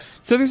 Yes.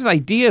 So there's this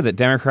idea that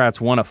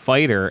Democrats want a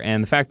fighter,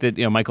 and the fact that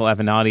Michael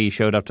Avenatti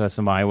showed up to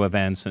some Iowa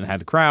events and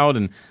had a crowd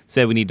and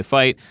said we need to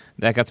fight,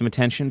 that got some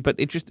attention. But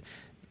it just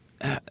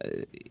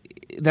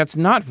that's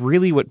not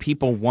really what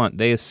people want.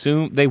 They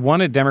assume they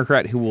want a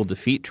Democrat who will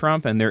defeat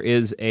Trump, and there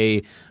is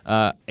a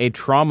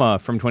trauma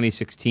from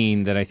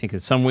 2016 that I think in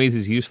some ways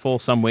is useful,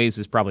 some ways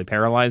is probably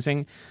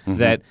paralyzing.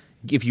 That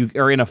if you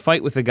are in a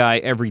fight with a guy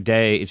every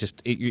day,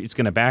 it's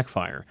going to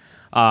backfire.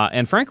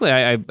 And frankly,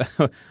 I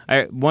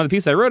one of the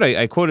pieces I wrote,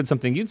 I quoted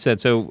something you'd said.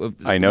 So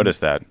I noticed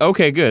that.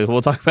 Okay, good.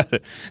 We'll talk about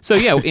it. So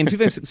yeah, in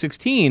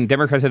 2016,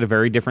 Democrats had a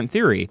very different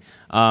theory.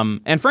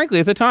 And frankly,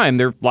 at the time,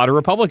 there were a lot of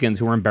Republicans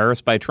who were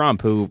embarrassed by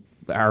Trump, who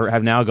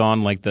have now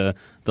gone like the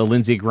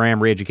Lindsey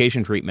Graham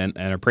re-education treatment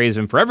and are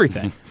praising him for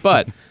everything.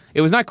 But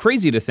it was not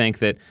crazy to think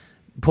that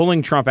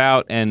pulling Trump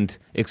out and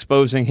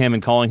exposing him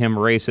and calling him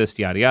racist,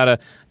 yada yada,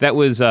 that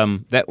was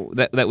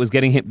that was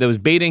getting him, that was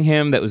baiting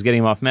him, that was getting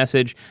him off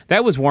message.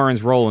 That was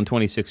Warren's role in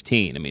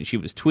 2016. I mean, she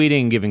was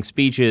tweeting, giving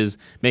speeches,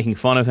 making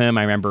fun of him.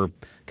 I remember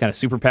kind of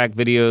super PAC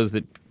videos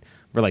that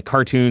were like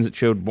cartoons that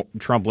showed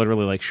Trump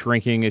literally like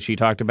shrinking as she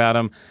talked about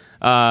him.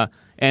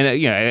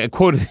 I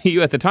quoted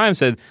you at the time,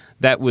 said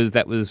that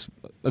was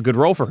a good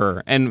role for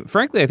her. And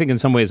frankly, I think in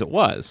some ways it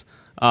was.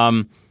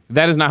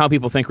 That is not how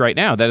people think right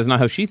now. That is not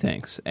how she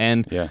thinks.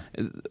 And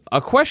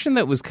a question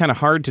that was kind of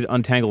hard to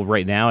untangle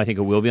right now, I think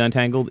it will be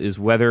untangled, is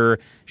whether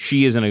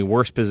she is in a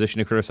worse position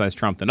to criticize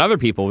Trump than other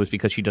people, was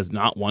because she does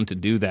not want to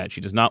do that. She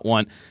does not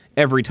want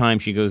every time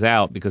she goes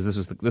out, because this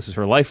was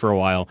her life for a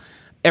while,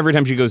 every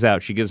time she goes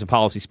out, she gives a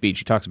policy speech,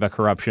 she talks about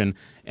corruption,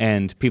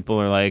 and people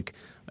are like,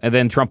 and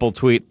then Trump will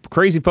tweet,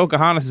 crazy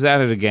Pocahontas is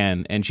at it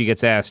again, and she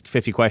gets asked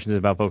 50 questions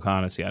about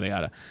Pocahontas,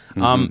 yada,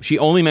 yada. She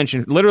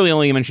literally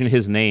only mentioned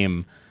his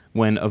name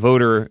when a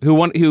voter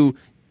who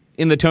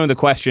in the tone of the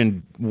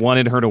question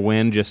wanted her to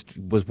win, just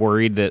was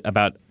worried that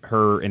about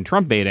her and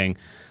Trump baiting,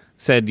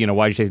 said,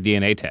 why'd you take the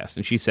DNA test?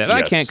 And she said,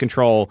 I can't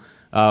control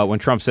when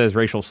Trump says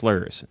racial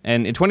slurs.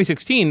 And in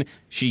 2016,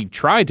 she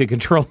tried to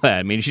control that.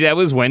 I mean, that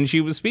was when she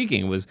was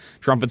speaking, was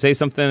Trump would say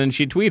something and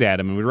she'd tweet at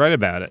him and would write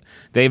about it.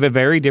 They have a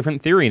very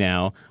different theory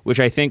now, which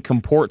I think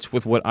comports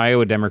with what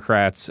Iowa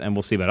Democrats, and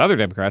we'll see about other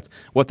Democrats,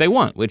 what they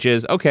want, which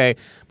is, okay,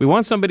 we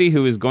want somebody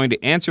who is going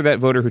to answer that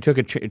voter who took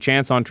a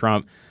chance on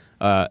Trump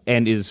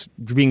and is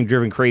being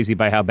driven crazy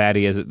by how bad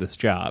he is at this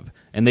job.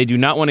 And they do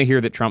not want to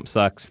hear that Trump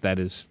sucks. That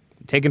is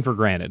taken for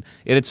granted.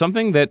 And it's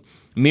something that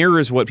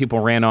mirrors what people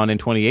ran on in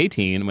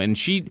 2018. And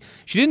she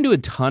didn't do a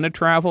ton of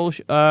travel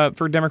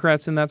for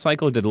Democrats in that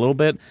cycle. Did a little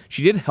bit.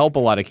 She did help a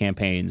lot of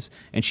campaigns,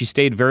 and she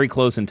stayed very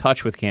close in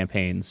touch with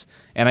campaigns.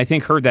 And I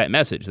think heard that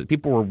message, that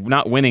people were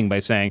not winning by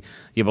saying,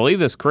 you believe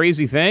this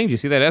crazy thing? Did you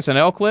see that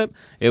SNL clip?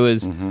 It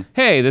was,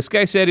 hey, this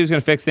guy said he was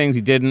going to fix things.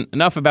 He didn't.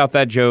 Enough about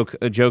that joke.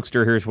 A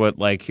jokester. Here's what,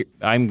 like,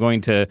 I'm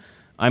going to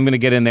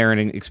get in there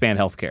and expand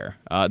healthcare.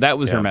 That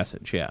was her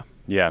message. Yeah.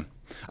 Yeah.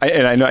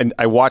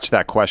 I watched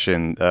that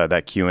question,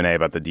 that Q&A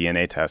about the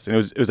DNA test, and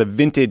it was a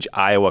vintage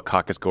Iowa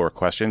caucus goer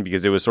question,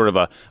 because it was sort of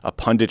a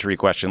punditry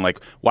question,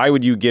 like, why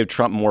would you give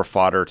Trump more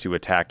fodder to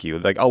attack you?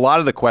 Like, a lot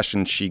of the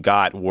questions she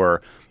got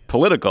were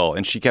political,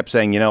 and she kept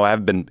saying,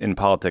 I've been in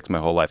politics my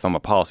whole life. I'm a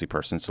policy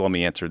person, so let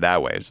me answer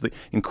that way. It's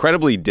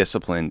incredibly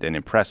disciplined and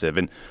impressive.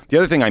 And the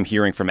other thing I'm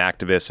hearing from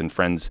activists and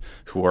friends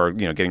who are,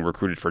 getting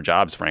recruited for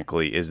jobs,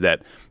 frankly, is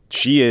that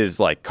she is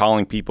like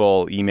calling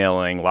people,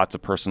 emailing, lots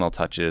of personal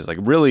touches, like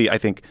really, I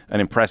think, an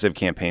impressive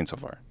campaign so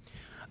far.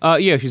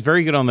 Yeah, she's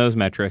very good on those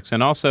metrics.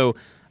 And also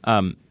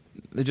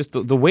just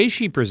the way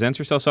she presents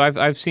herself. So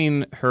I've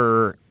seen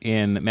her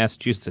in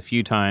Massachusetts a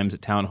few times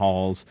at town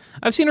halls.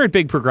 I've seen her at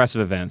big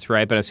progressive events,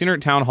 right? But I've seen her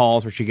at town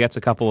halls where she gets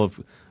a couple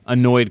of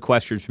annoyed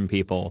questions from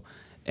people.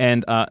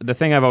 And the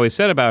thing I've always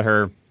said about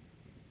her,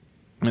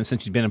 and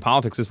since she's been in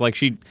politics, is like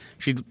she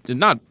did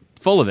not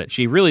full of it.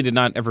 She really did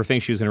not ever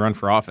think she was going to run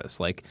for office.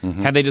 Like,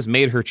 had they just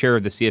made her chair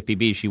of the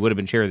CFPB, she would have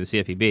been chair of the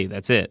CFPB.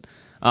 That's it.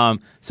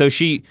 So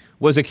she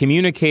was a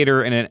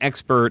communicator and an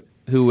expert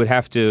who would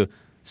have to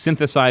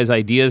synthesize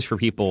ideas for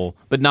people,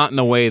 but not in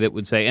a way that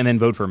would say, and then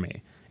vote for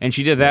me. And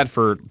she did that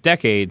for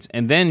decades,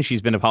 and then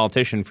she's been a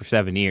politician for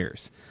 7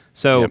 years.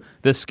 So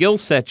the skill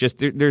set just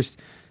there's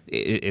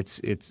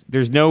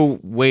no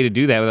way to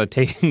do that without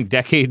taking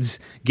decades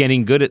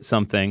getting good at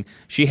something.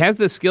 She has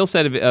the skill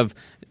set of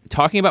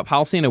talking about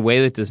policy in a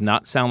way that does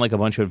not sound like a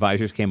bunch of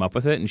advisors came up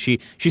with it. And she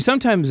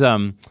sometimes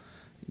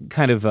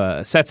kind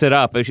of sets it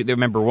up. I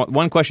remember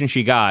one question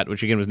she got,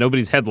 which again was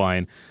nobody's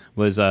headline,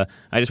 was, I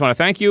just want to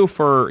thank you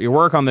for your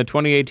work on the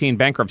 2018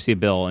 bankruptcy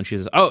bill. And she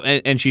says,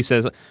 she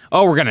says,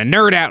 we're going to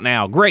nerd out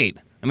now. Great.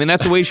 I mean,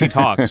 that's the way she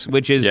talks,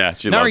 which is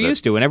not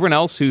used to. And everyone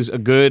else who's a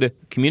good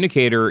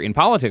communicator in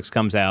politics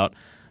comes out.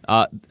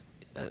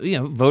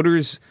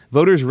 Voters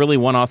really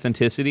want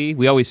authenticity.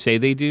 We always say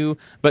they do,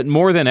 but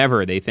more than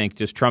ever, they think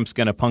just Trump's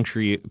going to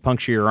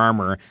puncture your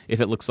armor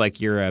if it looks like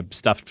you're a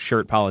stuffed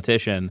shirt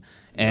politician.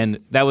 And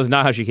that was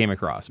not how she came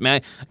across.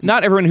 Not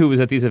everyone who was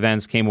at these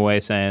events came away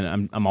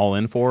saying I'm all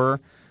in for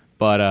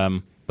her,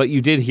 but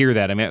you did hear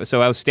that. I mean,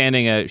 so I was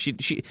standing.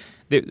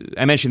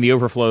 I mentioned the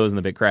overflows and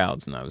the big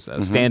crowds, and I was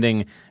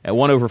standing at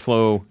one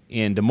overflow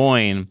in Des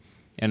Moines,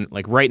 and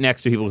like right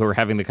next to people who were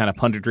having the kind of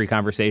punditry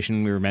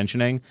conversation we were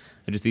mentioning.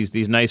 And just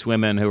these nice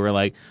women who were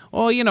like,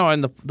 "Oh,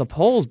 in the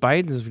polls,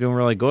 Biden's doing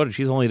really good.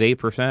 She's only at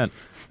 8%."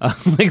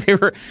 Like they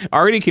were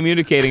already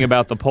communicating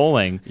about the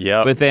polling.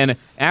 Yeah. But then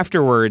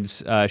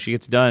afterwards, she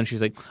gets done. She's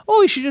like,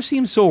 "Oh, she just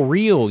seems so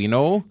real, you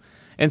know."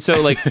 And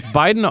so, like,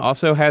 Biden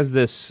also has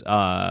this,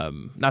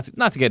 not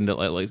to get into,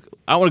 like,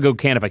 I don't want to go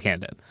candidate by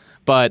candidate,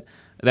 but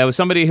that was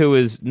somebody who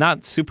was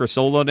not super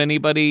sold on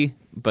anybody,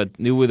 but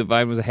knew that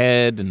Biden was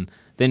ahead, and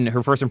then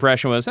her first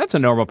impression was, that's a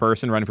normal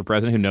person running for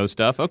president who knows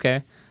stuff,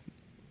 okay.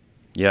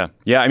 Yeah.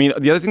 I mean,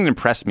 the other thing that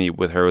impressed me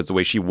with her was the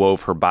way she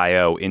wove her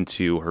bio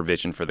into her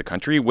vision for the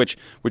country, which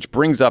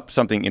brings up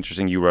something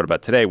interesting you wrote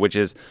about today, which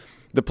is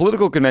the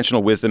political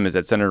conventional wisdom is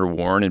that Senator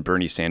Warren and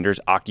Bernie Sanders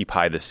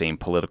occupy the same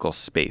political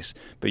space.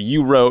 But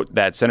you wrote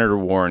that Senator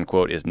Warren,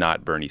 quote, is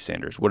not Bernie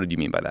Sanders. What did you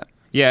mean by that?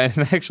 Yeah,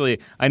 and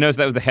actually, I noticed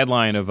that was the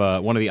headline of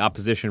one of the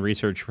opposition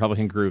research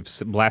Republican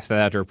groups blasted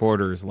out to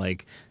reporters,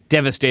 like,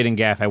 devastating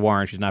gaffe by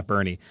Warren, she's not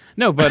Bernie.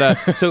 No, but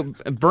so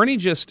Bernie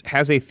just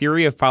has a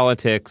theory of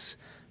politics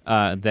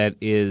that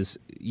is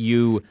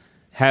you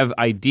have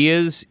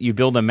ideas, you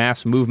build a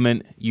mass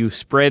movement, you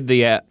spread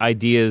the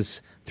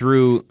ideas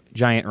through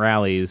giant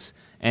rallies,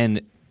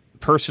 and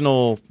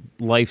personal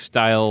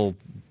lifestyle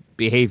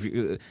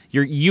behavior,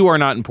 you are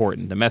not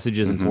important. The message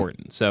is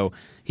important. So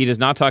he does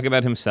not talk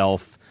about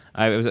himself.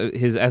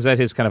 His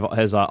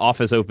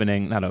office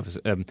opening, not office,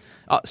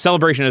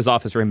 celebration of his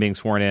office for him being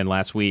sworn in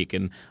last week,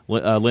 and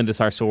Linda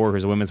Sarsour,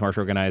 who's a women's march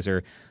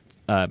organizer,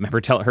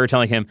 remember her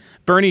telling him,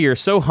 "Bernie, you're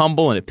so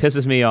humble and it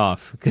pisses me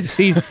off," because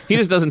he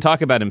just doesn't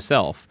talk about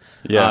himself.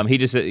 Yeah. He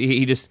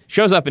just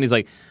shows up and he's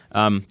like,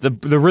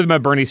 the rhythm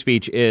of Bernie's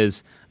speech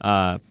is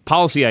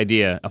policy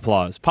idea,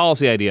 applause.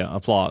 Policy idea,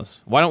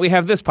 applause. Why don't we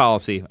have this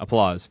policy?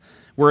 Applause.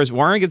 Whereas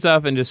Warren gets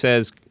up and just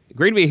says,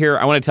 "Great to be here.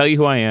 I want to tell you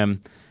who I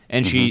am."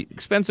 And she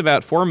spends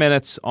about 4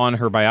 minutes on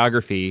her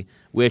biography,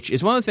 which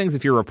is one of the things,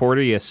 if you're a reporter,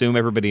 you assume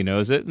everybody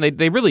knows it. And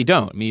they really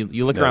don't. I mean,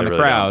 you look around the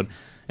crowd,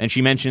 and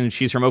she mentioned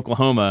she's from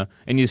Oklahoma,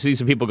 and you see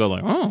some people go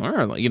like, "Oh,"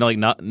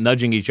 like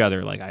nudging each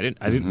other, like, I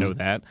didn't know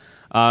that.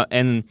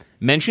 And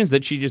mentions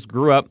that she just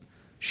grew up.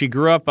 She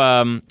grew up,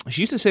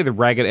 she used to say the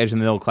ragged edge of the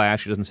middle class.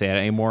 She doesn't say it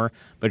anymore,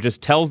 but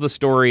just tells the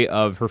story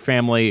of her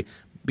family,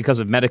 because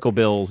of medical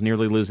bills,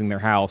 nearly losing their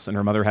house and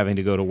her mother having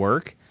to go to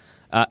work.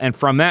 And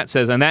from that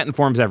says, and that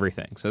informs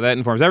everything. So that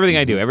informs everything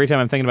I do. Every time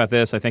I'm thinking about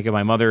this, I think of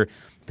my mother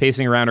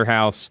pacing around her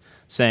house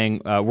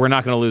saying, we're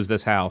not going to lose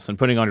this house, and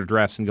putting on her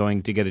dress and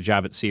going to get a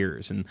job at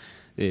Sears. And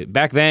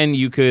back then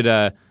you could,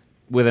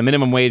 with a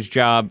minimum wage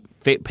job,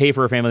 pay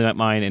for a family like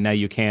mine, and now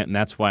you can't, and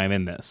that's why I'm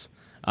in this.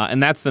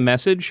 And that's the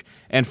message.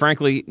 And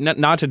frankly,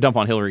 not to dump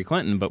on Hillary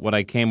Clinton, but what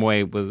I came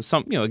away with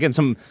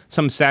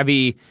some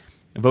savvy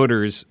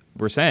voters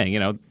were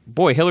saying,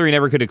 boy, Hillary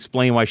never could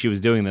explain why she was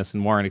doing this,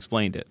 and Warren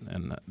explained it.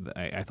 And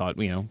I thought,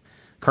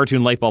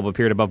 cartoon light bulb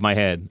appeared above my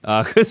head,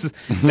 because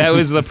that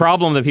was the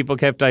problem that people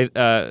kept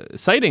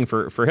citing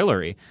for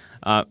Hillary.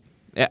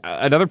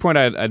 Another point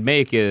I'd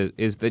make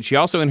is that she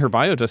also, in her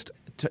bio, just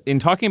in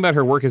talking about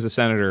her work as a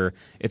senator,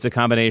 it's a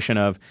combination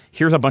of,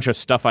 here's a bunch of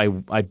stuff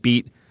I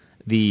beat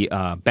the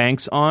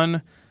banks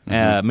on,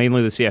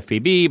 mainly the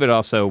CFPB, but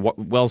also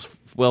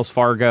Wells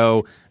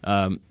Fargo,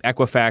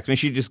 Equifax. I mean,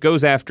 she just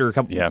goes after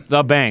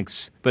the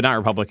banks, but not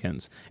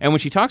Republicans. And when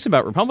she talks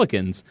about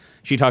Republicans,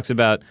 she talks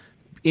about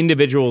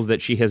individuals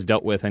that she has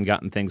dealt with and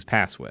gotten things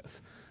passed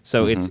with.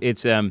 So it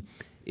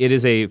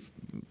is a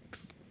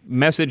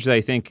message that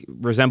I think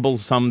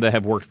resembles some that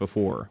have worked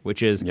before,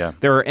 which is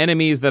there are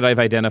enemies that I've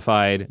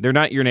identified. They're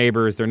not your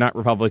neighbors. They're not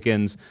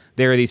Republicans.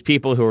 There are these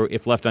people who,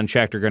 if left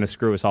unchecked, are going to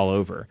screw us all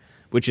over,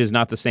 which is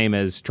not the same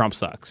as Trump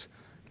sucks.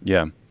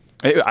 Yeah.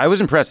 I was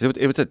impressed.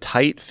 It was a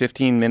tight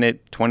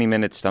 15-minute,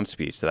 20-minute stump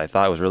speech that I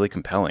thought was really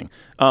compelling.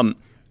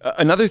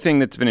 Another thing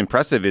that's been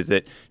impressive is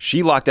that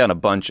she locked down a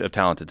bunch of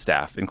talented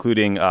staff,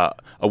 including a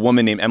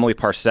woman named Emily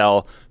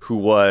Parcell, who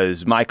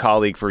was my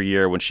colleague for a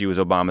year when she was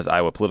Obama's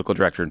Iowa political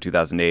director in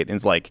 2008, and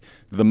is like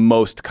the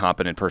most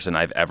competent person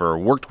I've ever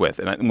worked with.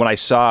 And when I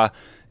saw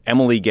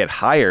Emily get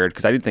hired,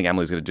 because I didn't think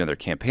Emily was going to do another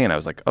campaign, I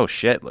was like, oh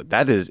shit,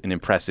 that is an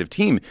impressive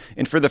team.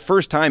 And for the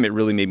first time, it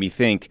really made me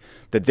think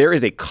that there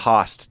is a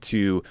cost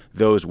to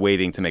those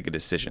waiting to make a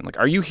decision. Like,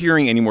 are you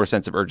hearing any more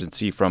sense of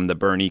urgency from the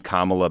Bernie,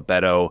 Kamala,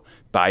 Beto,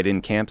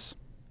 Biden camps?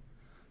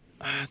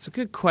 It's a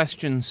good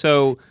question.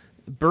 So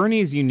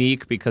Bernie's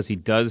unique because he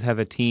does have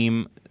a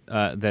team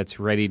that's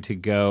ready to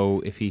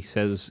go if he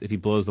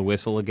blows the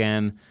whistle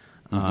again.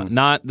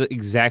 Not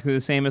exactly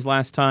the same as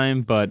last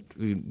time, but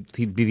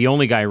he'd be the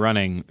only guy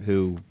running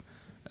who,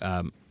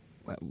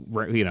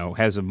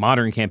 has a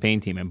modern campaign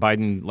team. And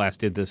Biden last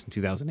did this in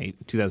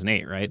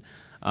 2008, right?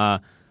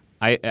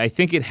 I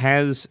think it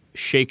has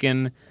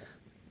shaken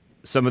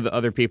some of the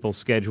other people's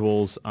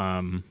schedules.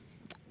 I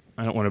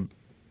don't want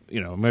to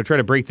I'm going to try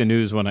to break the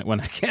news when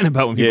I can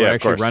about when people are of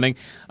actually course. running.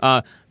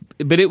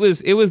 But it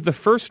was the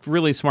first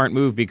really smart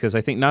move because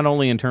I think not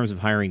only in terms of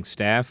hiring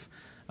staff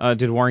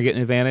did Warren get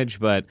an advantage,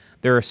 but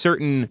there are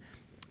certain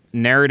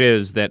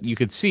narratives that you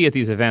could see at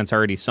these events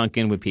already sunk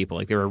in with people.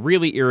 Like they were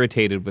really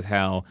irritated with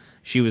how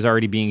she was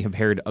already being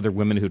compared to other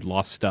women who'd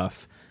lost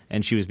stuff,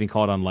 and she was being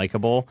called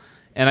unlikable.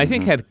 And I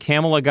think had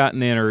Kamala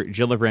gotten in or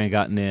Gillibrand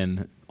gotten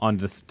in on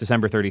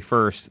December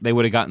 31st, they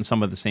would have gotten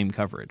some of the same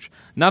coverage.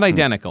 Not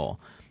identical,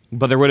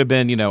 but there would have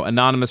been,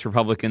 anonymous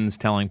Republicans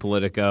telling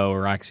Politico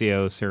or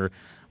Axios or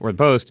the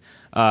Post,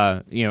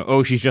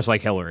 oh, she's just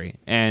like Hillary.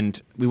 And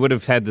we would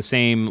have had the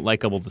same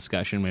likable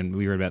discussion when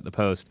we read about the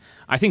Post.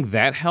 I think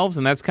that helps,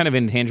 and that's kind of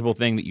an intangible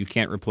thing that you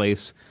can't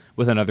replace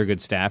with another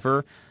good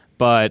staffer.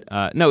 But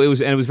no, it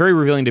was very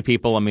revealing to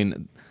people. I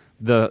mean,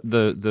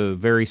 the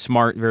very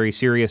smart, very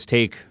serious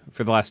take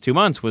for the last 2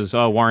 months was,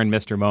 Warren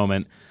missed her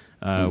moment.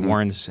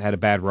 Warren's had a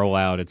bad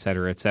rollout, et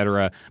cetera, et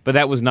cetera. But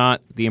that was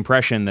not the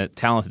impression that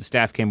talented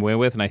staff came away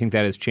with, and I think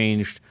that has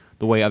changed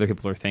the way other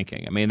people are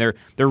thinking. I mean, there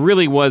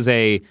really was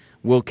a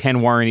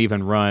can Warren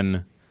even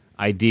run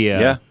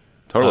idea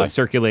totally.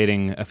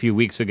 Circulating a few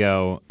weeks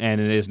ago, and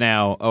it is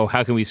now,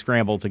 how can we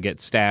scramble to get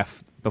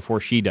staff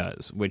before she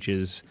does, which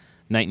is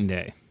night and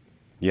day.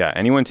 Yeah,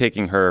 anyone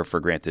taking her for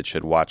granted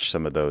should watch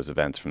some of those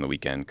events from the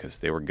weekend because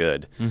they were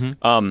good.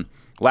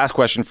 Last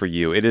question for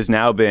you. It has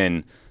now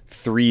been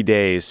 3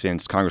 days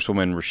since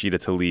Congresswoman Rashida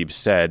Tlaib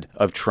said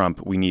of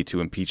Trump, we need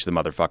to impeach the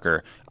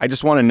motherfucker. I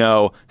just want to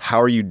know,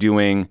 how are you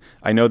doing?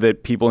 I know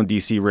that people in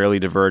D.C. rarely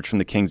diverge from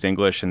the King's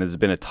English, and it's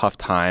been a tough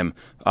time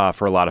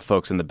for a lot of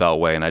folks in the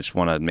Beltway, and I just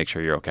want to make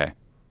sure you're okay.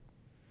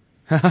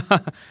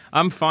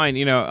 I'm fine.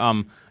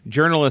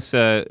 Journalists,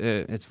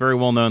 it's very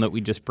well known that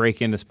we just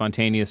break into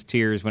spontaneous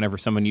tears whenever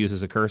someone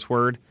uses a curse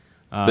word.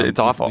 It's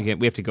awful.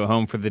 We have to go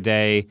home for the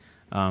day.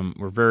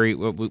 We're very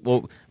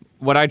well.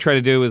 What I try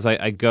to do is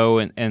I go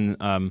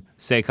and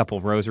say a couple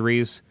of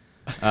rosaries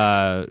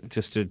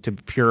just to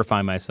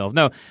purify myself.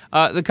 No,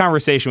 the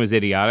conversation was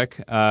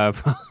idiotic. I'll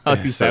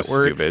use that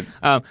word. Stupid.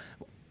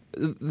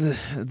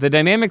 The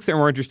dynamics that are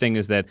more interesting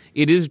is that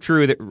it is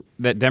true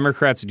that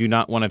Democrats do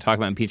not want to talk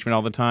about impeachment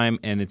all the time,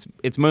 and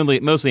it's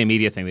mostly a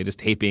media thing. They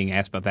just hate being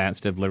asked about that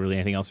instead of literally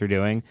anything else they're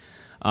doing.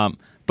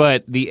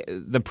 But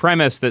the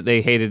premise that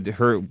they hated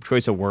her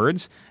choice of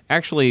words,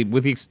 actually,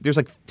 there's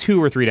like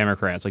 2 or 3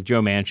 Democrats, like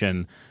Joe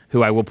Manchin,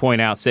 who I will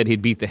point out said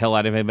he'd beat the hell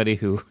out of anybody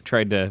who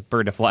tried to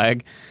burn a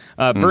flag.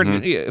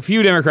 A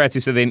few Democrats who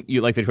said you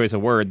like the choice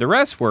of word. The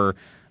rest were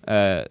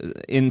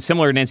in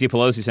similar to Nancy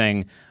Pelosi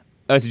saying,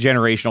 it's a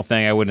generational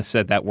thing. I wouldn't have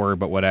said that word,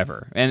 but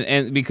whatever.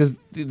 And because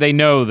they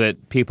know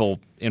that people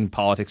in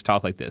politics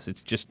talk like this,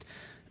 it's just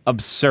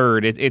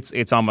absurd.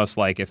 It's almost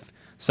like if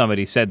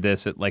somebody said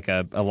this at like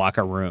a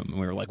locker room, and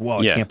we were like, "Whoa,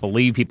 I can't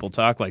believe people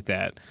talk like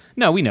that."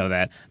 No, we know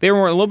that. They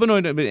were a little bit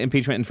annoyed about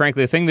impeachment, and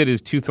frankly, the thing that is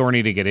too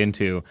thorny to get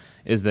into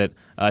is that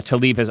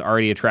Tlaib has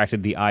already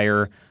attracted the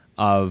ire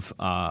of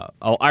a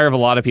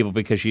lot of people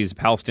because she's a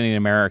Palestinian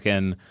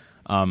American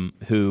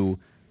who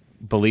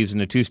believes in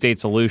a 2-state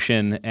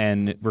solution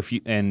and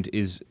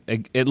is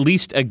at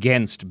least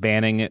against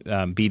banning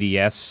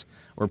BDS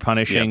or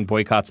punishing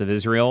boycotts of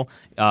Israel.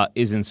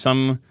 Is in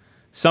some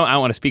I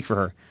don't want to speak for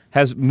her,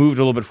 has moved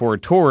a little bit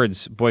forward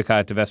towards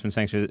boycott, divestment,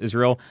 sanctions of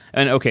Israel.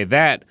 And okay,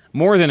 that,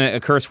 more than a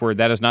curse word,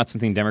 that is not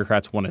something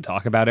Democrats want to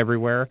talk about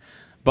everywhere.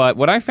 But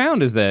what I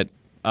found is that,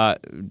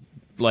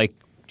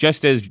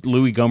 just as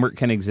Louis Gohmert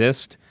can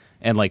exist,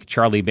 and like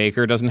Charlie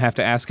Baker doesn't have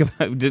to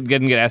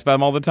get asked about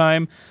him all the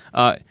time,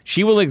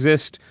 she will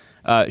exist.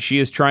 She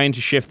is trying to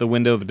shift the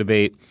window of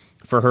debate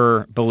for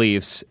her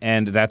beliefs,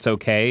 and that's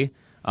okay.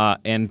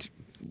 And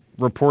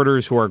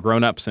reporters who are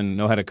grown-ups and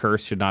know how to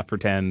curse should not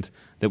pretend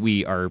that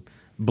we are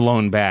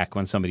blown back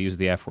when somebody uses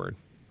the F word.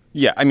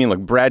 Yeah, I mean, look,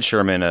 Brad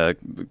Sherman, a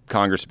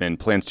congressman,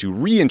 plans to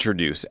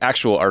reintroduce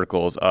actual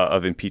articles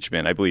of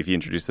impeachment. I believe he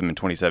introduced them in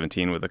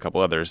 2017 with a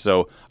couple others.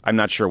 So I'm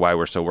not sure why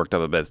we're so worked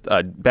up about it.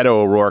 Beto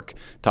O'Rourke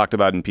talked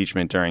about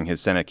impeachment during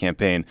his Senate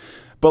campaign.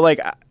 But like,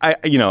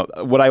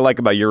 what I like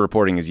about your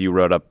reporting is you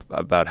wrote up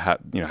about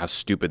how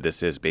stupid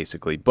this is,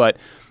 basically. But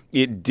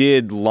it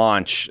did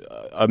launch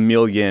a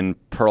million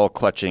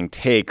pearl-clutching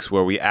takes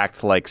where we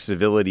act like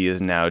civility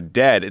is now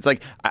dead. It's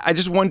like, I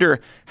just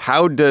wonder,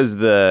 how does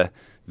the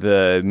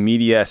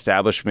media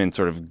establishment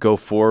sort of go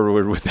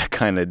forward with that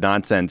kind of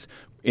nonsense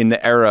in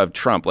the era of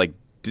Trump? Like,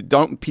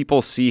 don't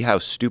people see how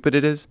stupid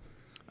it is?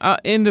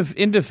 In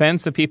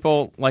defense of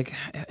people, like,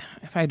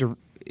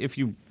 if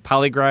you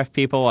polygraph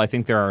people, I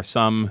think there are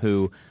some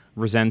who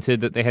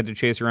resented that they had to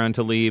chase around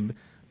Tlaib,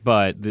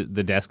 but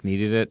the desk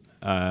needed it.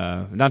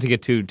 Not to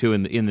get too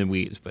in the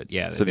weeds, but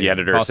yeah. So the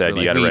editor said,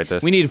 you got to write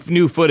this. We need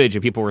new footage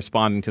of people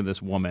responding to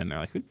this woman. They're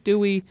like, do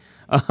we?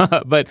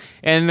 But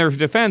in their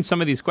defense,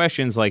 some of these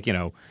questions, like,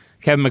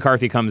 Kevin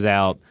McCarthy comes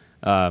out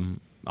on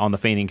the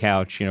fainting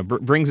couch,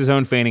 brings his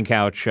own fainting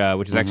couch,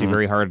 which is actually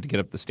very hard to get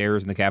up the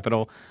stairs in the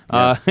Capitol,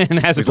 and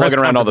has a press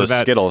around all conference those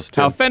about Skittles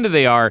too. How offended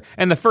they are.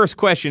 And the first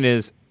question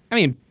is,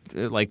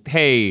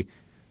 hey,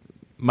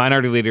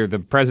 Minority Leader, the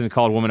president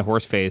called woman a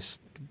horse face.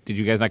 Did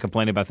you guys not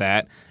complain about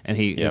that? And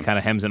he kind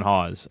of hems and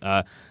haws.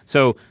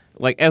 So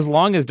like as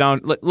long as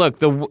look,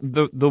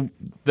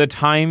 the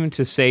time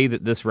to say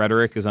that this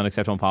rhetoric is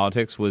unacceptable in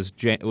politics was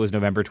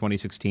November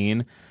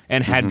 2016,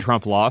 and had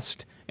Trump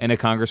lost and a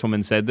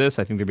congresswoman said this,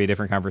 I think there'd be a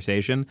different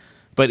conversation.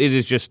 But it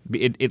is just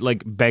it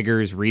like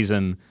beggars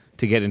reason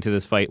to get into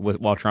this fight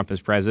while Trump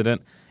is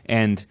president.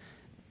 And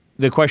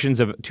the questions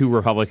of two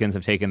Republicans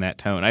have taken that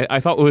tone. I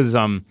thought it was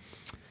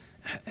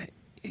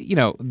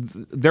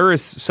there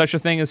is such a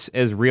thing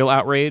as real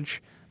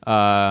outrage.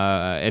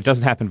 It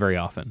doesn't happen very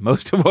often.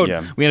 Most of what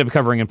we end up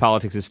covering in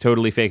politics is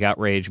totally fake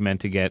outrage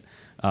meant to get,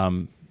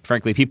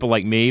 frankly, people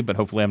like me, but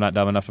hopefully I'm not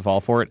dumb enough to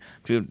fall for it,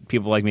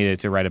 people like me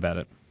to write about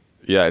it.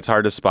 Yeah, it's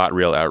hard to spot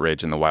real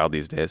outrage in the wild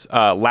these days.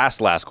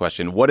 Last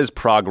question. What is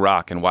prog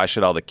rock, and why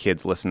should all the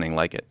kids listening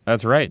like it?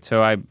 That's right.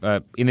 So I,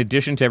 in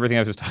addition to everything I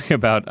was just talking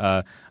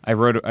about, I've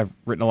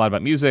written a lot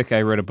about music.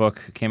 I wrote a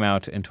book, came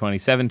out in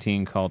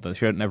 2017 called The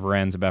Show That Never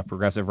Ends, about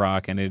progressive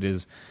rock, and it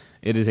is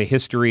a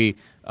history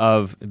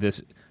of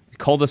this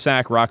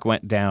cul-de-sac rock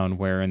went down,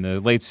 where in the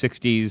late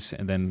 60s,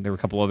 and then there were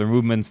a couple other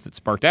movements that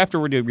sparked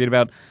afterward you read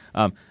about,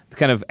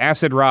 kind of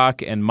acid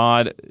rock and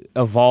mod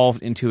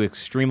evolved into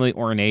extremely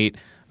ornate,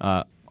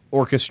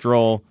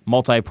 orchestral,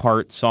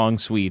 multi-part song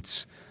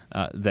suites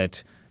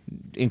that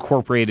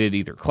incorporated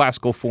either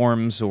classical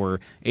forms or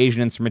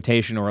Asian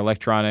instrumentation or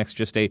electronics,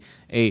 just a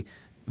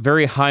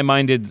very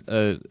high-minded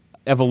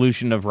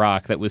evolution of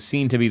rock that was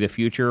seen to be the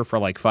future for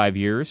like 5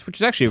 years, which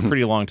is actually a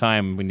pretty long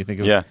time when you think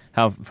of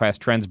how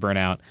fast trends burn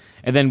out,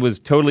 and then was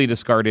totally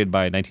discarded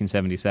by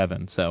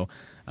 1977. So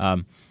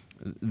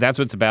that's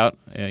what it's about.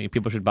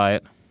 People should buy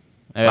it.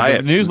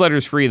 The newsletter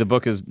is free. The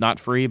book is not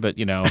free, but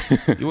you're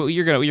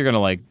gonna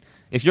like,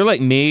 if you're like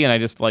me and I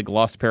just like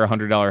lost a pair of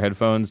 $100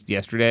 headphones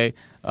yesterday,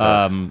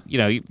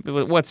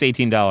 what's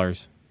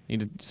 $18? You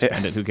need to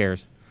spend it. Who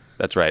cares?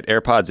 That's right.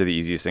 AirPods are the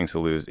easiest things to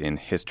lose in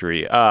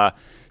history.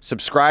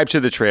 Subscribe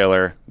to the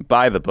trailer,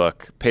 buy the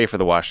book, pay for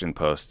the Washington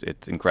Post.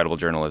 It's incredible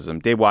journalism.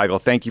 Dave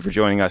Weigel, thank you for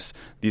joining us.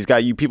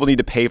 People need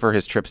to pay for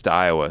his trips to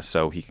Iowa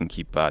so he can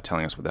keep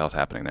telling us what the hell's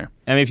happening there.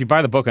 I mean, if you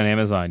buy the book on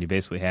Amazon, you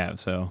basically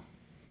have. So.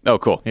 Oh,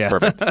 cool. Yeah.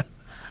 Perfect. All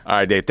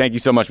right, Dave. Thank you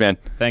so much, man.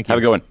 Thank you. Have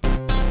a good one.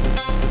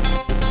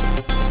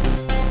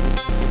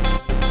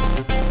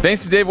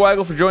 Thanks to Dave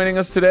Weigel for joining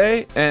us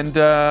today, and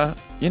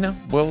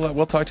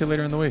we'll talk to you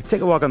later in the week.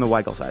 Take a walk on the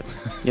Weigel side,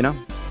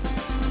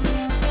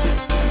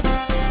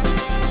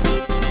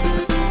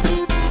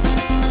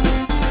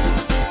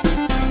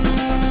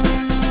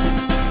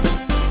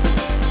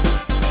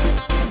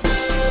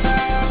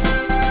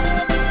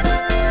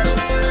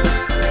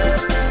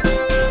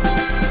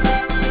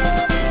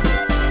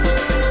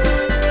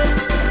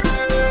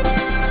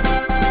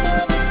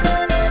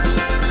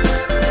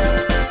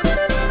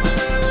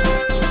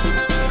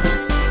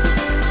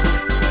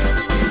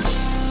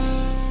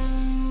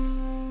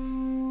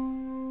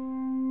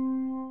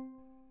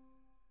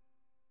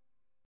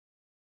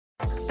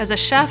 As a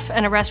chef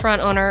and a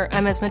restaurant owner,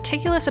 I'm as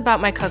meticulous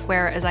about my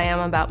cookware as I am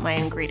about my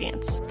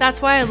ingredients.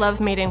 That's why I love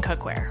Made in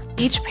Cookware.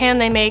 Each pan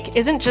they make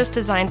isn't just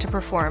designed to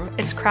perform,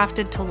 it's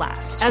crafted to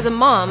last. As a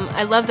mom,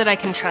 I love that I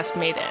can trust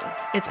Made in.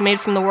 It's made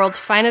from the world's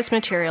finest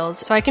materials,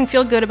 so I can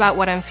feel good about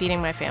what I'm feeding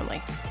my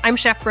family. I'm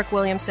Chef Brooke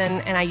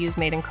Williamson, and I use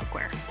Made in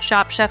Cookware.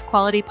 Shop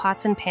chef-quality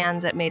pots and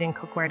pans at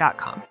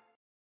madeincookware.com.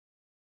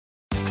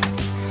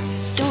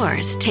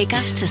 Doors take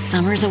us to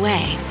summers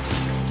away,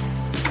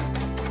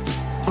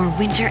 or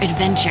winter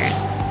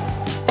adventures,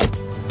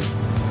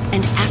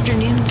 and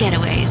afternoon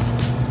getaways.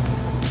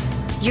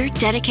 Your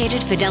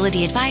dedicated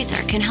Fidelity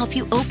advisor can help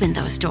you open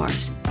those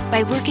doors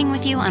by working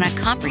with you on a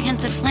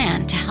comprehensive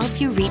plan to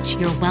help you reach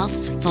your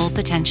wealth's full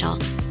potential.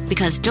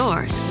 Because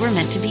doors were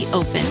meant to be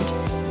opened.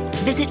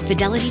 Visit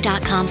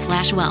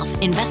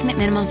fidelity.com/wealth. Investment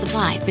minimum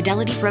supply.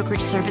 Fidelity Brokerage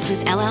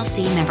Services,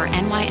 LLC, member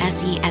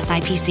NYSE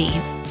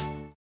SIPC.